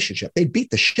same relationship. They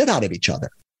beat the shit out of each other.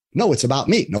 No, it's about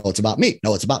me. No, it's about me.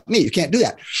 No, it's about me. You can't do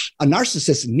that. A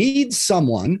narcissist needs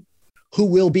someone who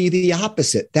will be the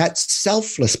opposite, that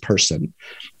selfless person,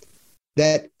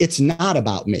 that it's not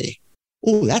about me.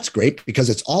 Oh, that's great because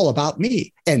it's all about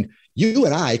me. And you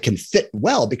and I can fit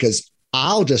well because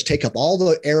I'll just take up all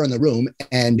the air in the room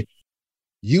and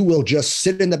you will just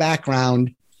sit in the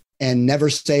background and never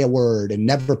say a word and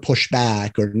never push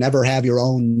back or never have your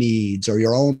own needs or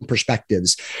your own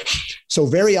perspectives. So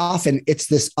very often it's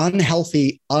this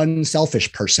unhealthy,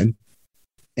 unselfish person.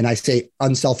 And I say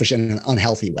unselfish in an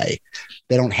unhealthy way.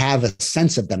 They don't have a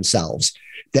sense of themselves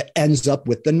that ends up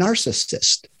with the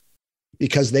narcissist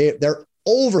because they're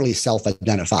overly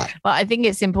self-identified. Well, I think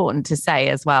it's important to say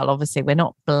as well, obviously, we're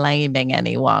not blaming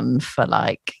anyone for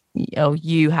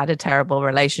you had a terrible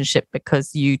relationship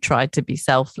because you tried to be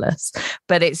selfless.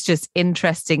 But it's just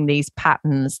interesting, these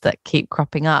patterns that keep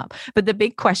cropping up. But the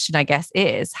big question, I guess,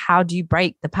 is how do you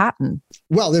break the pattern?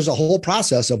 Well, there's a whole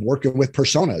process of working with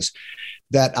personas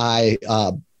that I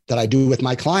do with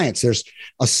my clients. There's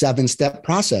a 7-step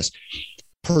process.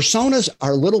 Personas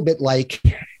are a little bit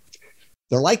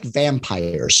they're like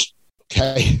vampires,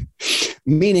 okay?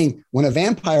 Meaning when a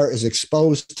vampire is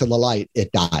exposed to the light,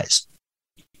 it dies.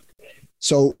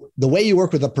 So the way you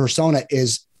work with a persona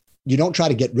is you don't try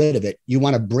to get rid of it. You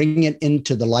want to bring it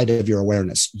into the light of your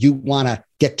awareness. You want to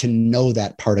get to know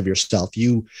that part of yourself.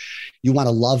 You want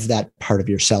to love that part of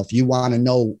yourself. You want to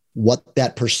know what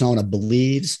that persona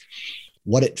believes,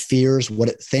 what it fears, what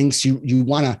it thinks. You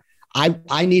want to,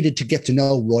 I needed to get to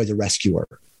know Roy the Rescuer,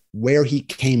 where he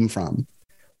came from,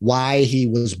 why he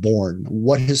was born,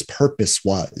 what his purpose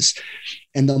was.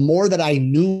 And the more that I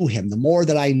knew him, the more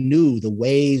that I knew the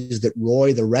ways that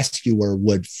Roy the Rescuer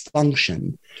would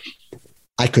function,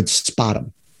 I could spot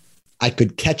him. I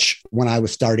could catch when I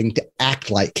was starting to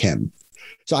act like him.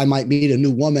 So I might meet a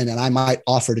new woman and I might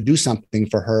offer to do something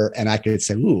for her. And I could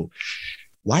say, ooh,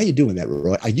 why are you doing that,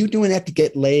 Roy? Are you doing that to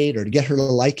get laid or to get her to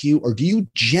like you? Or do you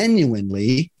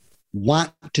genuinely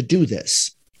want to do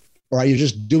this? Or are you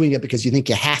just doing it because you think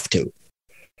you have to?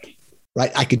 Right?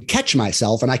 I could catch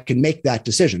myself and I could make that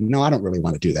decision. No, I don't really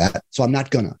want to do that. So I'm not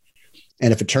gonna.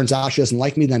 And if it turns out she doesn't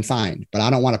like me, then fine. But I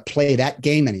don't want to play that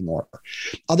game anymore.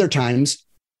 Other times,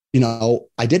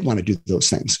 I did want to do those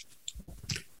things.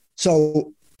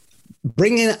 So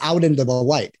bringing it out into the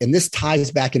light, and this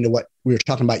ties back into what we were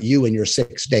talking about you and your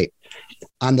 6th date.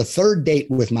 On the 3rd date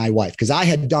with my wife, because I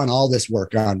had done all this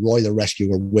work on Roy the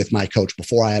Rescuer with my coach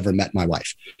before I ever met my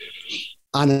wife.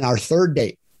 On our 3rd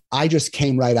date, I just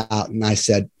came right out and I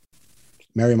said,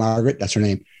 Mary Margaret, that's her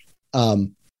name.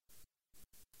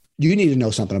 You need to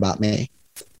know something about me.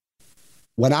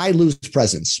 When I lose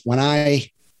presence, when I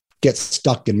get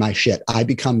stuck in my shit, I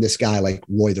become this guy like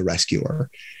Roy the Rescuer,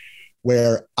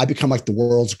 where I become like the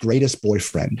world's greatest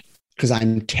boyfriend because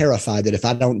I'm terrified that if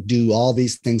I don't do all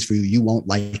these things for you, you won't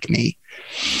like me.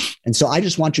 And so I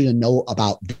just want you to know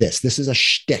about this. This is a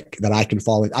shtick that I can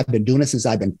fall in. I've been doing it since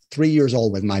I've been 3 years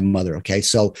old with my mother. Okay.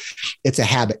 So it's a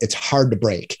habit. It's hard to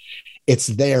break. It's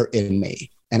there in me.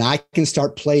 And I can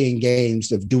start playing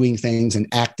games of doing things and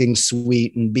acting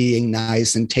sweet and being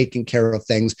nice and taking care of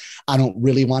things. I don't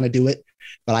really want to do it,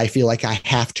 but I feel like I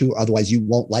have to, otherwise you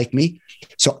won't like me.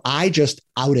 So I just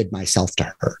outed myself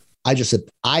to her. I just said,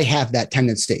 I have that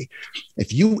tendency.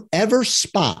 If you ever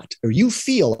spot or you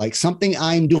feel like something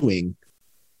I'm doing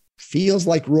feels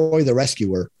like Roy the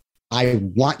Rescuer, I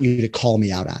want you to call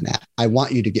me out on that. I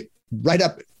want you to get right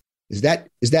up. Is that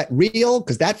real?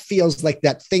 Because that feels like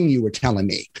that thing you were telling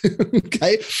me.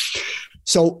 Okay.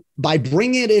 So by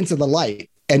bringing it into the light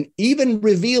and even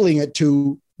revealing it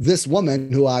to this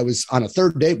woman who I was on a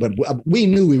third date, but we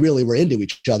knew we really were into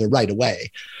each other right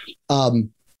away. I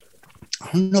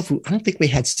don't think we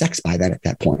had sex by then at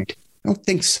that point. I don't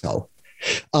think so.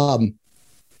 But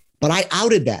I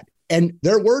outed that. And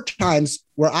there were times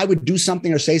where I would do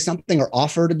something or say something or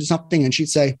offer to do something, and she'd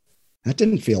say, that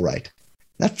didn't feel right.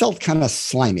 That felt kind of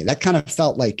slimy. That kind of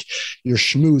felt like you're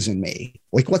schmoozing me.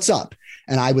 Like, what's up?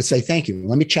 And I would say, thank you.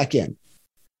 Let me check in.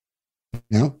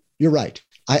 No, you're right.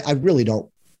 I really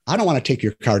don't. I don't want to take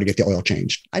your car to get the oil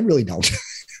changed. I really don't.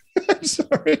 I'm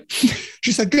sorry.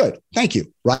 She said, good. Thank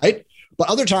you. Right. But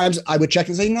other times I would check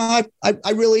and say, no, I'm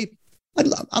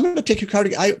going to take your car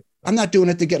I'm not doing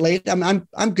it to get laid.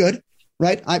 I'm good.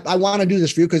 Right. I want to do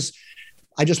this for you because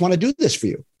I just want to do this for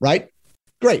you. Right.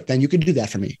 Great. Then you can do that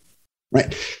for me.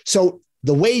 Right. So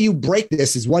the way you break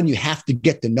this is, one, you have to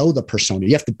get to know the persona.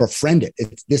 You have to befriend it.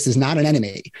 This is not an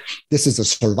enemy. This is a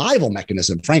survival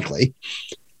mechanism, frankly.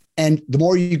 And the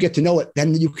more you get to know it,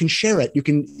 then you can share it. You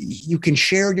can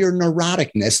share your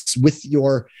neuroticness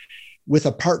with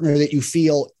a partner that you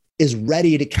feel is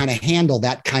ready to kind of handle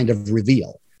that kind of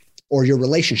reveal. Or your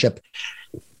relationship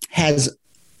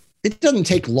it doesn't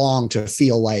take long to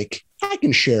feel like I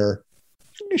can share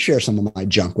some of my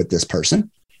junk with this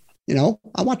person. You know,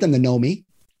 I want them to know me.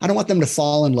 I don't want them to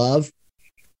fall in love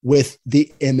with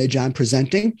the image I'm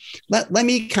presenting. Let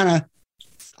me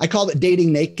I call it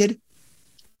dating naked,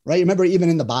 right? Remember, even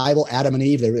in the Bible, Adam and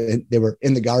Eve, they were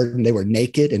in the garden, they were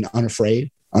naked and unafraid,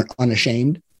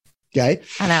 unashamed. Okay.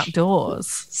 And outdoors,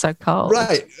 so cold.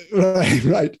 Right.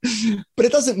 But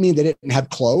it doesn't mean they didn't have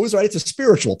clothes, right? It's a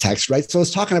spiritual text, right? So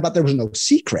it's talking about there was no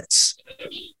secrets.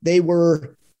 They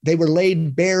were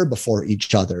laid bare before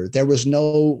each other. There was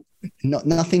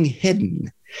nothing hidden.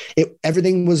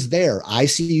 Everything was there. I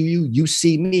see you, you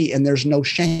see me, and there's no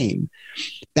shame.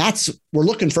 We're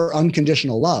looking for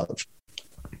unconditional love.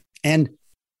 And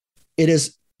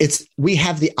we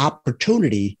have the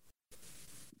opportunity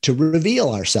to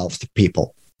reveal ourselves to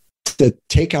people, to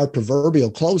take our proverbial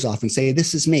clothes off and say,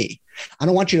 this is me. I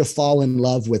don't want you to fall in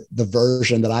love with the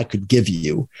version that I could give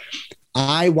you.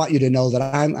 I want you to know that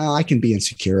I can be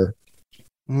insecure.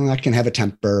 I can have a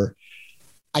temper.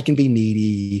 I can be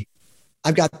needy.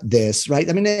 I've got this, right?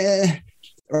 I mean,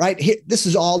 right here, this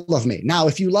is all of me. Now,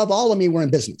 if you love all of me, we're in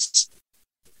business.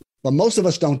 But most of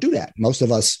us don't do that. Most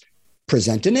of us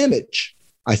present an image.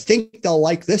 I think they'll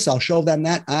like this. I'll show them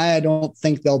that. I don't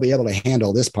think they'll be able to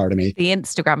handle this part of me. The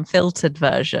Instagram filtered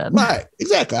version. Right.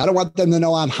 Exactly. I don't want them to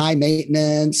know I'm high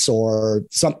maintenance or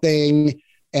something.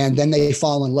 And then they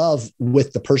fall in love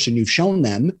with the person you've shown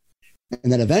them.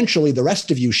 And then eventually the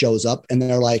rest of you shows up and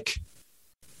they're like,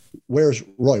 where's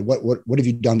Roy? What have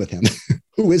you done with him?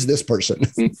 Who is this person?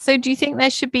 So do you think there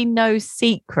should be no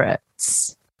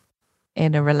secrets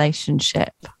in a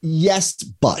relationship? Yes,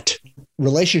 but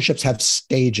relationships have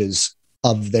stages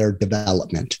of their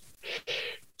development.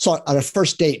 So on a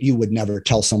first date, you would never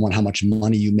tell someone how much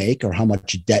money you make or how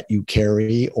much debt you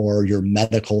carry or your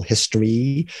medical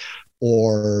history,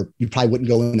 or you probably wouldn't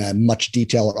go into much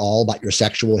detail at all about your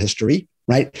sexual history,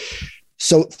 right?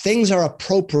 So things are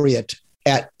appropriate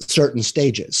at certain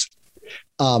stages.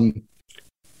 But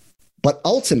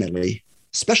ultimately,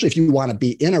 especially if you want to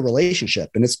be in a relationship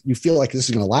and you feel like this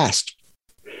is going to last,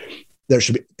 there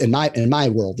should be, in my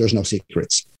world, there's no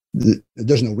secrets.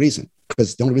 There's no reason,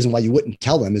 because the only reason why you wouldn't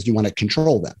tell them is you want to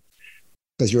control them,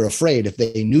 because you're afraid if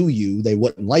they knew you, they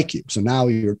wouldn't like you. So now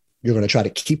you're going to try to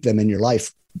keep them in your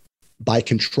life by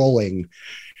controlling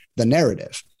the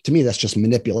narrative. To me, that's just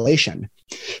manipulation.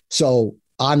 So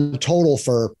I'm total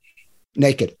for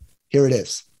naked. Here it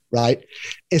is, right?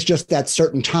 It's just that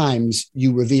certain times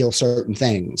you reveal certain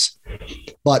things.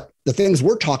 But the things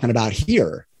we're talking about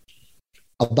here,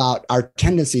 about our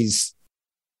tendencies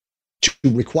to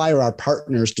require our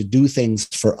partners to do things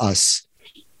for us,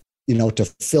 to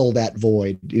fill that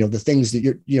void, the things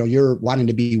that you're wanting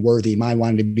to be worthy, my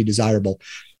wanting to be desirable,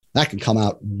 that can come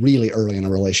out really early in a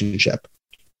relationship.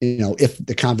 If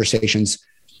the conversations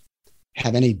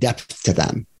have any depth to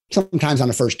them, sometimes on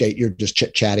a first date, you're just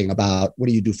chit-chatting about what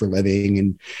do you do for a living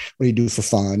and what do you do for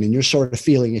fun? And you're sort of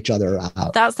feeling each other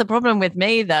out. That's the problem with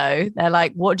me, though. They're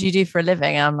like, what do you do for a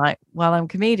living? I'm like, well, I'm a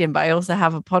comedian, but I also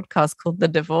have a podcast called The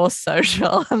Divorce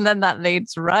Social. And then that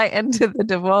leads right into the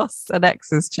divorce and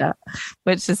exes chat,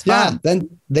 which is fun. Yeah,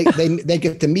 then they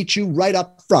get to meet you right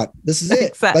up front. This is it.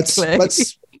 Exactly.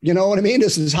 Let's you know what I mean?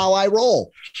 This is how I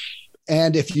roll.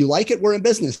 And if you like it, we're in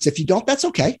business. If you don't, that's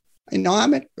okay. I'm not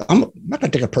going to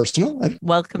take it personal.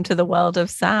 Welcome to the world of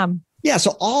Sam. Yeah.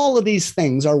 So all of these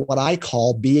things are what I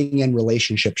call being in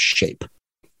relationship shape,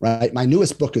 right? My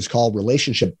newest book is called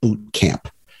Relationship Boot Camp,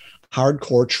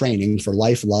 Hardcore Training for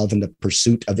Life, Love, and the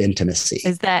Pursuit of Intimacy.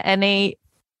 Is there any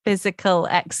physical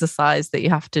exercise that you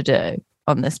have to do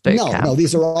on this boot camp? No,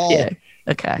 these are all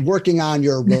Okay. working on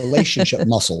your relationship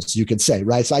muscles, you could say,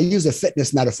 right? So I use a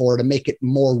fitness metaphor to make it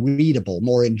more readable,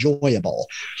 more enjoyable.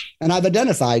 And I've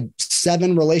identified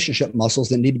 7 relationship muscles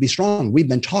that need to be strong. We've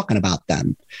been talking about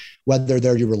them, whether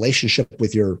they're your relationship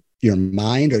with your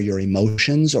mind or your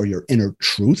emotions or your inner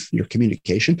truth, your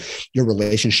communication, your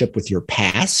relationship with your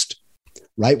past,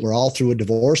 right? We're all through a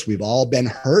divorce. We've all been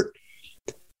hurt.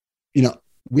 You know,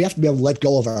 we have to be able to let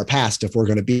go of our past if we're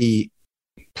going to be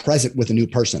present with a new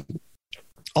person.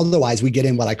 Otherwise, we get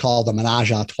in what I call the menage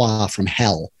a trois from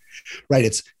hell, right?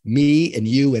 It's me and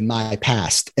you and my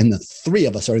past, and the 3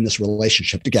 of us are in this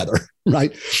relationship together,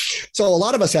 right? So a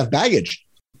lot of us have baggage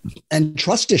and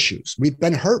trust issues. We've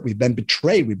been hurt. We've been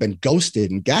betrayed. We've been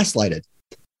ghosted and gaslighted.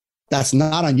 That's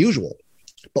not unusual,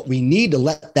 but we need to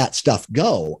let that stuff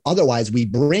go. Otherwise, we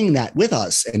bring that with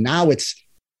us, and now it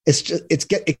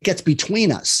gets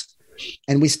between us,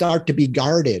 and we start to be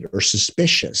guarded or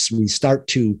suspicious. We start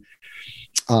to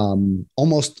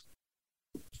almost,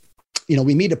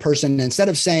 we meet a person, and instead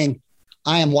of saying,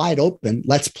 I am wide open,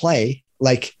 let's play,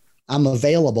 like I'm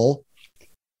available,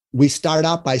 we start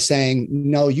out by saying,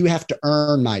 no, you have to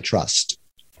earn my trust.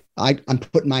 I'm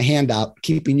putting my hand out,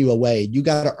 keeping you away. You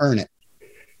got to earn it.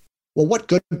 Well, what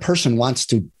good person wants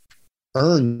to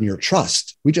earn your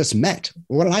trust? We just met.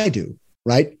 What did I do?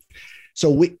 Right?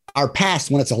 So our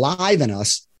past, when it's alive in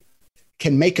us,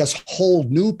 can make us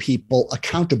hold new people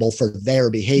accountable for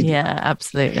their behavior. Yeah,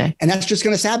 absolutely. And that's just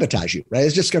going to sabotage you, right?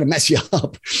 It's just going to mess you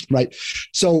up, right?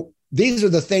 So these are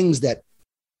the things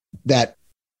that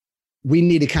we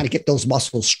need to kind of get those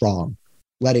muscles strong,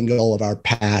 letting go of our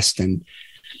past and,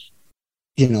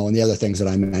 and the other things that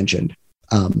I mentioned.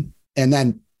 And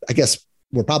then I guess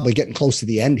we're probably getting close to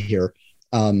the end here.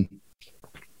 Can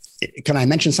I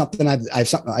mention something? I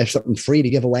have something free to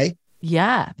give away.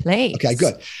 Yeah, please. Okay,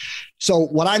 good. So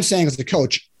what I'm saying as a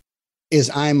coach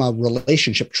is I'm a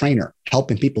relationship trainer,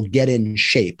 helping people get in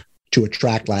shape to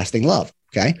attract lasting love.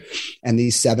 Okay. And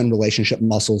these 7 relationship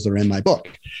muscles are in my book,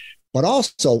 but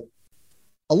also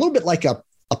a little bit like a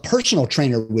personal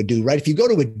trainer would do, right? If you go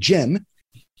to a gym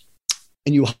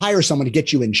and you hire someone to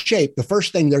get you in shape, the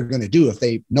first thing they're going to do, if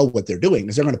they know what they're doing,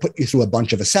 is they're going to put you through a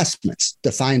bunch of assessments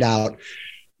to find out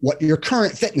what your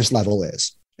current fitness level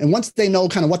is. And once they know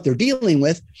kind of what they're dealing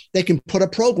with, they can put a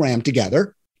program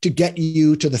together to get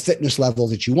you to the fitness level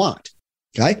that you want.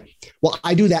 Okay. Well,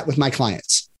 I do that with my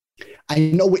clients. I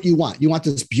know what you want. You want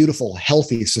this beautiful,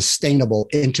 healthy, sustainable,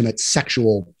 intimate,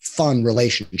 sexual, fun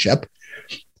relationship.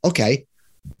 Okay.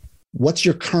 What's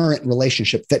your current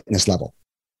relationship fitness level?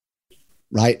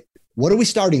 Right? What are we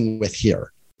starting with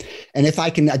here? And if I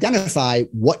can identify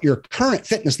what your current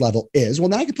fitness level is, well,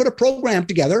 then I can put a program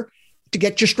together to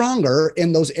get you stronger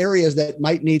in those areas that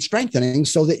might need strengthening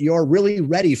so that you're really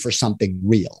ready for something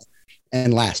real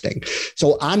and lasting.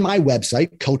 So on my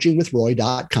website,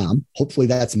 coachingwithroy.com, hopefully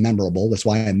that's memorable. That's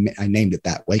why I named it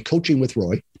that way,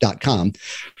 coachingwithroy.com.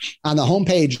 On the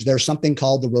homepage, there's something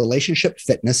called the Relationship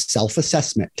Fitness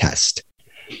Self-Assessment Test.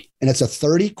 And it's a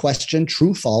 30-question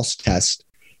true-false test.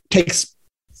 Takes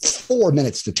 4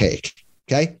 minutes to take,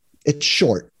 okay? It's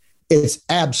short. It's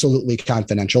absolutely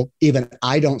confidential. Even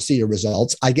I don't see your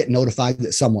results. I get notified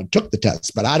that someone took the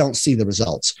test, but I don't see the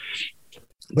results.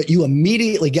 But you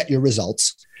immediately get your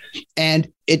results,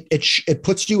 and it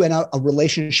puts you in a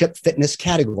relationship fitness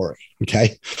category.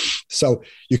 Okay, so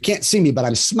you can't see me, but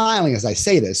I'm smiling as I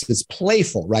say this. It's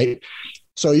playful, right?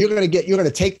 So you're going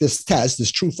to take this test,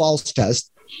 this true false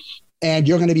test, and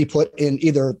you're going to be put in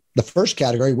either the first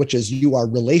category, which is you are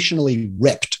relationally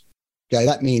ripped. Okay,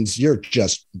 that means you're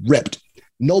just ripped.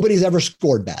 Nobody's ever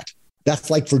scored that. That's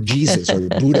like for Jesus or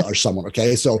Buddha or someone.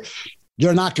 Okay, so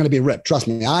you're not going to be ripped. Trust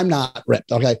me, I'm not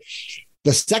ripped. Okay.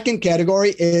 The second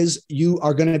category is you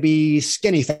are going to be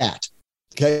skinny fat.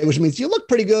 Okay, which means you look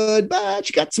pretty good, but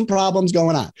you got some problems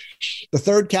going on. The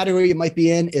third category you might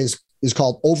be in is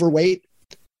called overweight.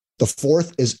 The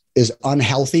fourth is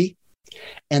unhealthy.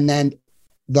 And then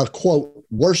the quote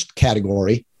worst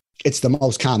category, it's the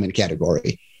most common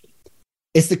category.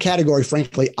 It's the category,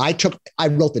 frankly, I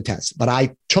wrote the test, but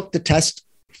I took the test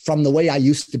from the way I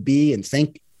used to be and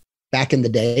think back in the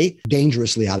day,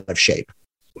 dangerously out of shape,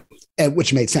 and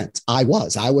which made sense. I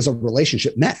was a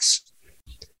relationship mess.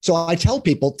 So I tell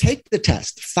people, take the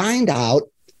test, find out,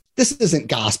 this isn't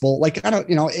gospel. Like, I don't,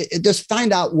 just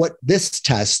find out what this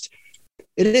test,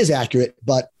 it is accurate,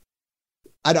 but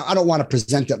I don't want to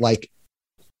present it like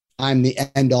I'm the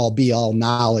end all be all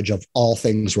knowledge of all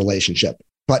things relationship,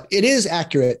 but it is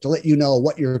accurate to let you know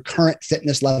what your current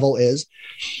fitness level is.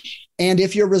 And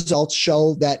if your results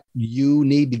show that you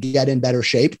need to get in better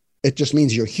shape, it just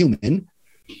means you're human.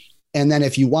 And then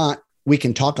if you want, we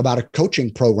can talk about a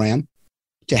coaching program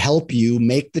to help you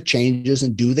make the changes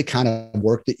and do the kind of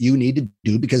work that you need to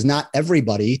do, because not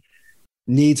everybody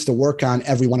needs to work on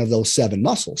every one of those 7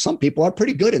 muscles. Some people are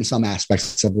pretty good in some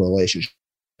aspects of a relationship.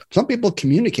 Some people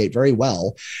communicate very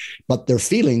well, but their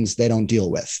feelings they don't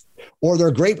deal with. Or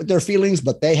they're great with their feelings,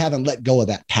 but they haven't let go of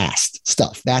that past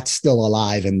stuff. That's still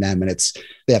alive in them, and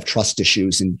they have trust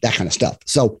issues and that kind of stuff.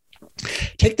 So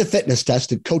take the fitness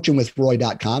test at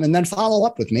coachingwithroy.com and then follow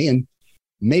up with me, and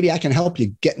maybe I can help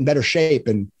you get in better shape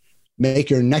and make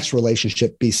your next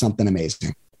relationship be something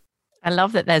amazing. I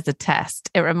love that there's a test.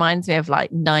 It reminds me of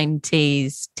like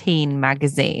 90s teen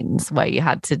magazines where you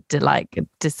had to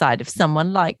decide if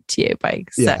someone liked you by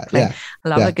circling. Yeah. I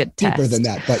love a good test. Deeper than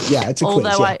that, but yeah, it's a quiz.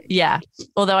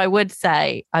 Although I would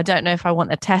say, I don't know if I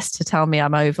want a test to tell me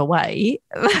I'm overweight.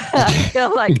 I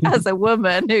feel like as a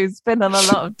woman who's been on a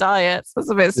lot of diets,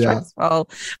 it's a bit stressful.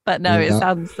 But no, it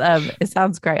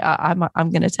sounds great. I'm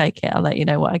going to take it. I'll let you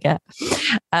know what I get.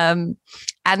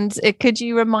 And could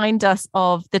you remind us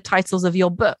of the titles of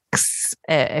your books,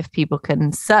 if people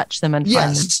can search them and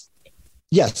find them?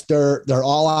 Yes, they're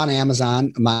all on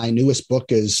Amazon. My newest book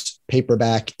is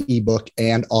paperback, ebook,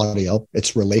 and audio.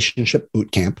 It's Relationship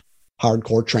Bootcamp,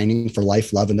 Hardcore Training for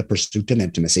Life, Love, and the Pursuit of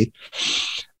Intimacy.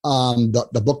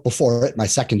 The book before it, my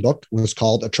second book, was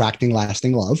called Attracting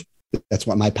Lasting Love. That's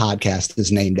what my podcast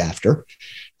is named after.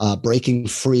 Breaking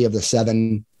free of the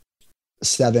seven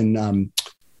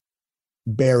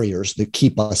barriers that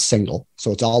keep us single.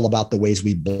 So it's all about the ways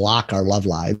we block our love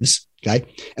lives. Okay.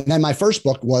 And then my first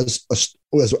book was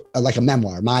like a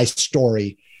memoir, my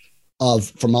story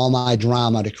from all my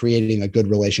drama to creating a good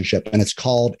relationship. And it's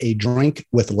called A Drink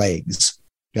with Legs.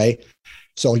 Okay.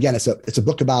 So again, it's a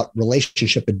book about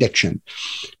relationship addiction.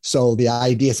 So the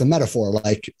idea is a metaphor,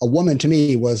 like a woman to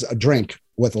me was a drink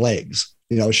with legs.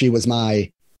 She was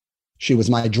my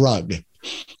drug,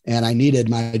 and I needed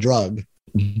my drug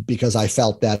because I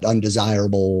felt that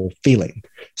undesirable feeling.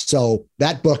 So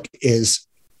that book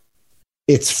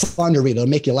it's fun to read. It'll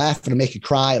make you laugh. It'll make you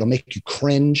cry. It'll make you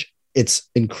cringe. It's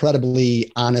incredibly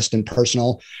honest and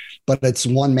personal, but it's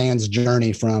one man's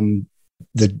journey from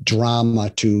the drama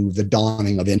to the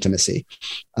dawning of intimacy.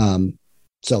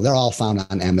 So they're all found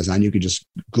on Amazon. You could just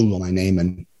Google my name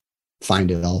and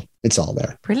find it all. It's all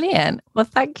there. Brilliant. Well,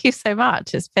 thank you so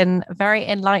much. It's been very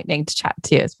enlightening to chat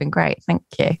to you. It's been great. Thank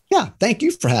you. Yeah. Thank you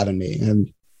for having me.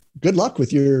 And good luck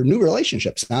with your new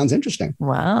relationship. Sounds interesting.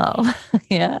 Wow.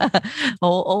 Yeah.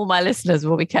 All my listeners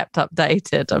will be kept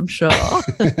updated, I'm sure.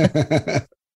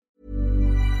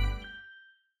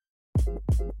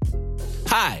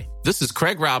 Hi, this is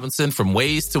Craig Robinson from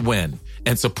Ways to Win,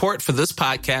 and support for this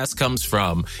podcast comes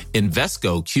from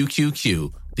Invesco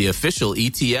QQQ, the official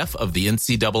ETF of the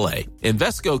NCAA.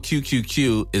 Invesco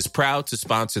QQQ is proud to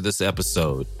sponsor this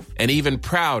episode, and even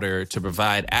prouder to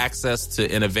provide access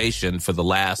to innovation for the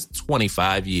last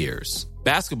 25 years.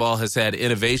 Basketball has had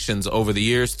innovations over the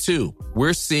years, too.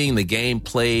 We're seeing the game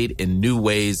played in new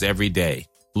ways every day.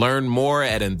 Learn more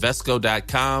at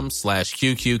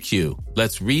Invesco.com/QQQ.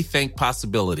 Let's rethink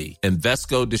possibility.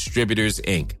 Invesco Distributors,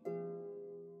 Inc.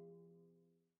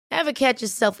 Ever catch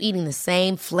yourself eating the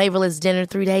same flavorless dinner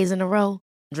 3 days in a row?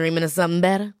 Dreaming of something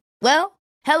better? Well,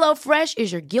 HelloFresh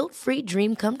is your guilt-free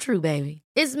dream come true, baby.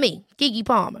 It's me, Keke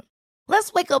Palmer.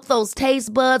 Let's wake up those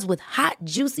taste buds with hot,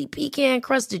 juicy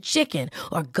pecan-crusted chicken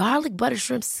or garlic butter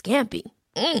shrimp scampi.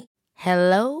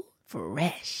 Hello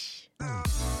Fresh.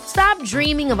 Stop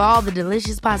dreaming of all the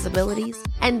delicious possibilities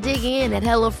and dig in at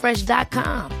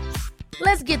HelloFresh.com.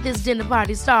 Let's get this dinner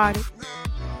party started.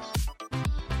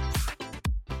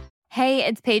 Hey,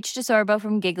 it's Paige DeSorbo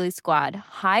from Giggly Squad.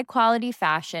 High quality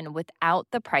fashion without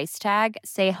the price tag.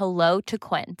 Say hello to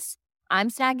Quince. I'm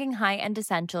snagging high-end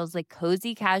essentials like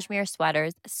cozy cashmere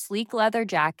sweaters, sleek leather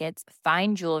jackets,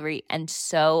 fine jewelry, and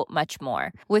so much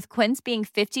more. With Quince being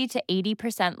 50 to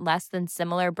 80% less than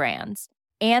similar brands.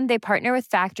 And they partner with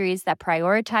factories that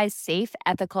prioritize safe,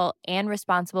 ethical, and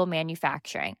responsible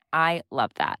manufacturing. I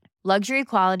love that. Luxury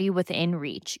quality within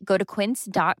reach. Go to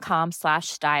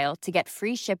quince.com/style to get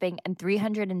free shipping and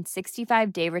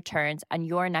 365-day returns on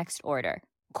your next order.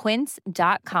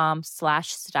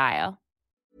 Quince.com/style.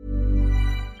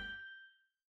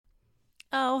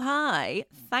 Oh, hi.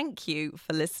 Thank you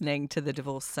for listening to The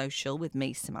Divorce Social with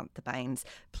me, Samantha Baines.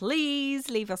 Please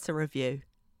leave us a review.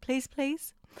 Please,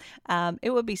 please.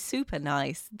 It would be super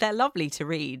nice. They're lovely to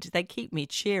read. They keep me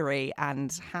cheery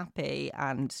and happy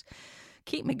and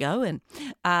keep me going.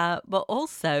 But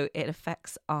also it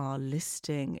affects our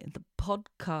listing in the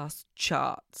podcast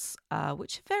charts,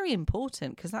 which are very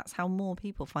important because that's how more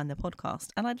people find the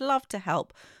podcast. And I'd love to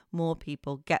help more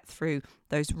people get through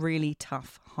those really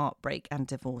tough heartbreak and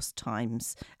divorce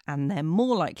times. And they're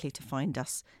more likely to find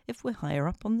us if we're higher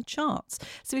up on the charts.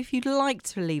 So if you'd like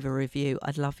to leave a review,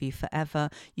 I'd love you forever.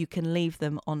 You can leave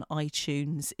them on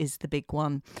iTunes is the big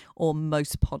one, or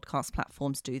most podcast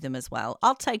platforms do them as well.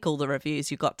 I'll take all the reviews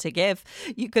you've got to give.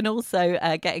 You can also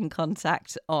get in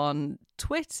contact on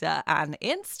Twitter and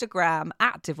Instagram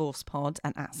at DivorcePod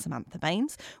and at Samantha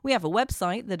Baines. We have a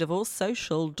website,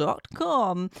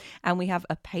 thedivorcesocial.com, and we have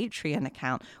a Patreon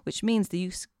account, which means that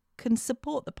you can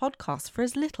support the podcast for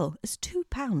as little as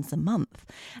 £2 a month,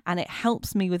 and it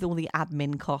helps me with all the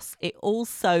admin costs. It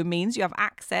also means you have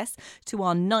access to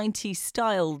our 90s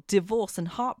style divorce and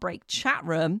heartbreak chat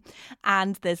room,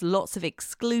 and there's lots of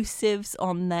exclusives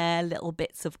on there, little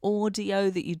bits of audio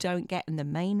that you don't get in the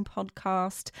main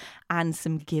podcast, and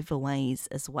some giveaways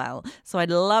as well. So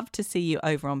I'd love to see you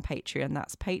over on Patreon.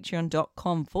 That's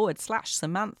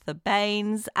patreon.com/Samantha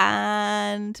Baines,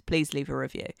 and please leave a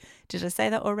review. Did I say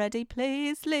that already?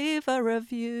 Please leave a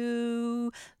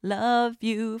review. Love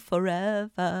you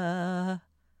forever.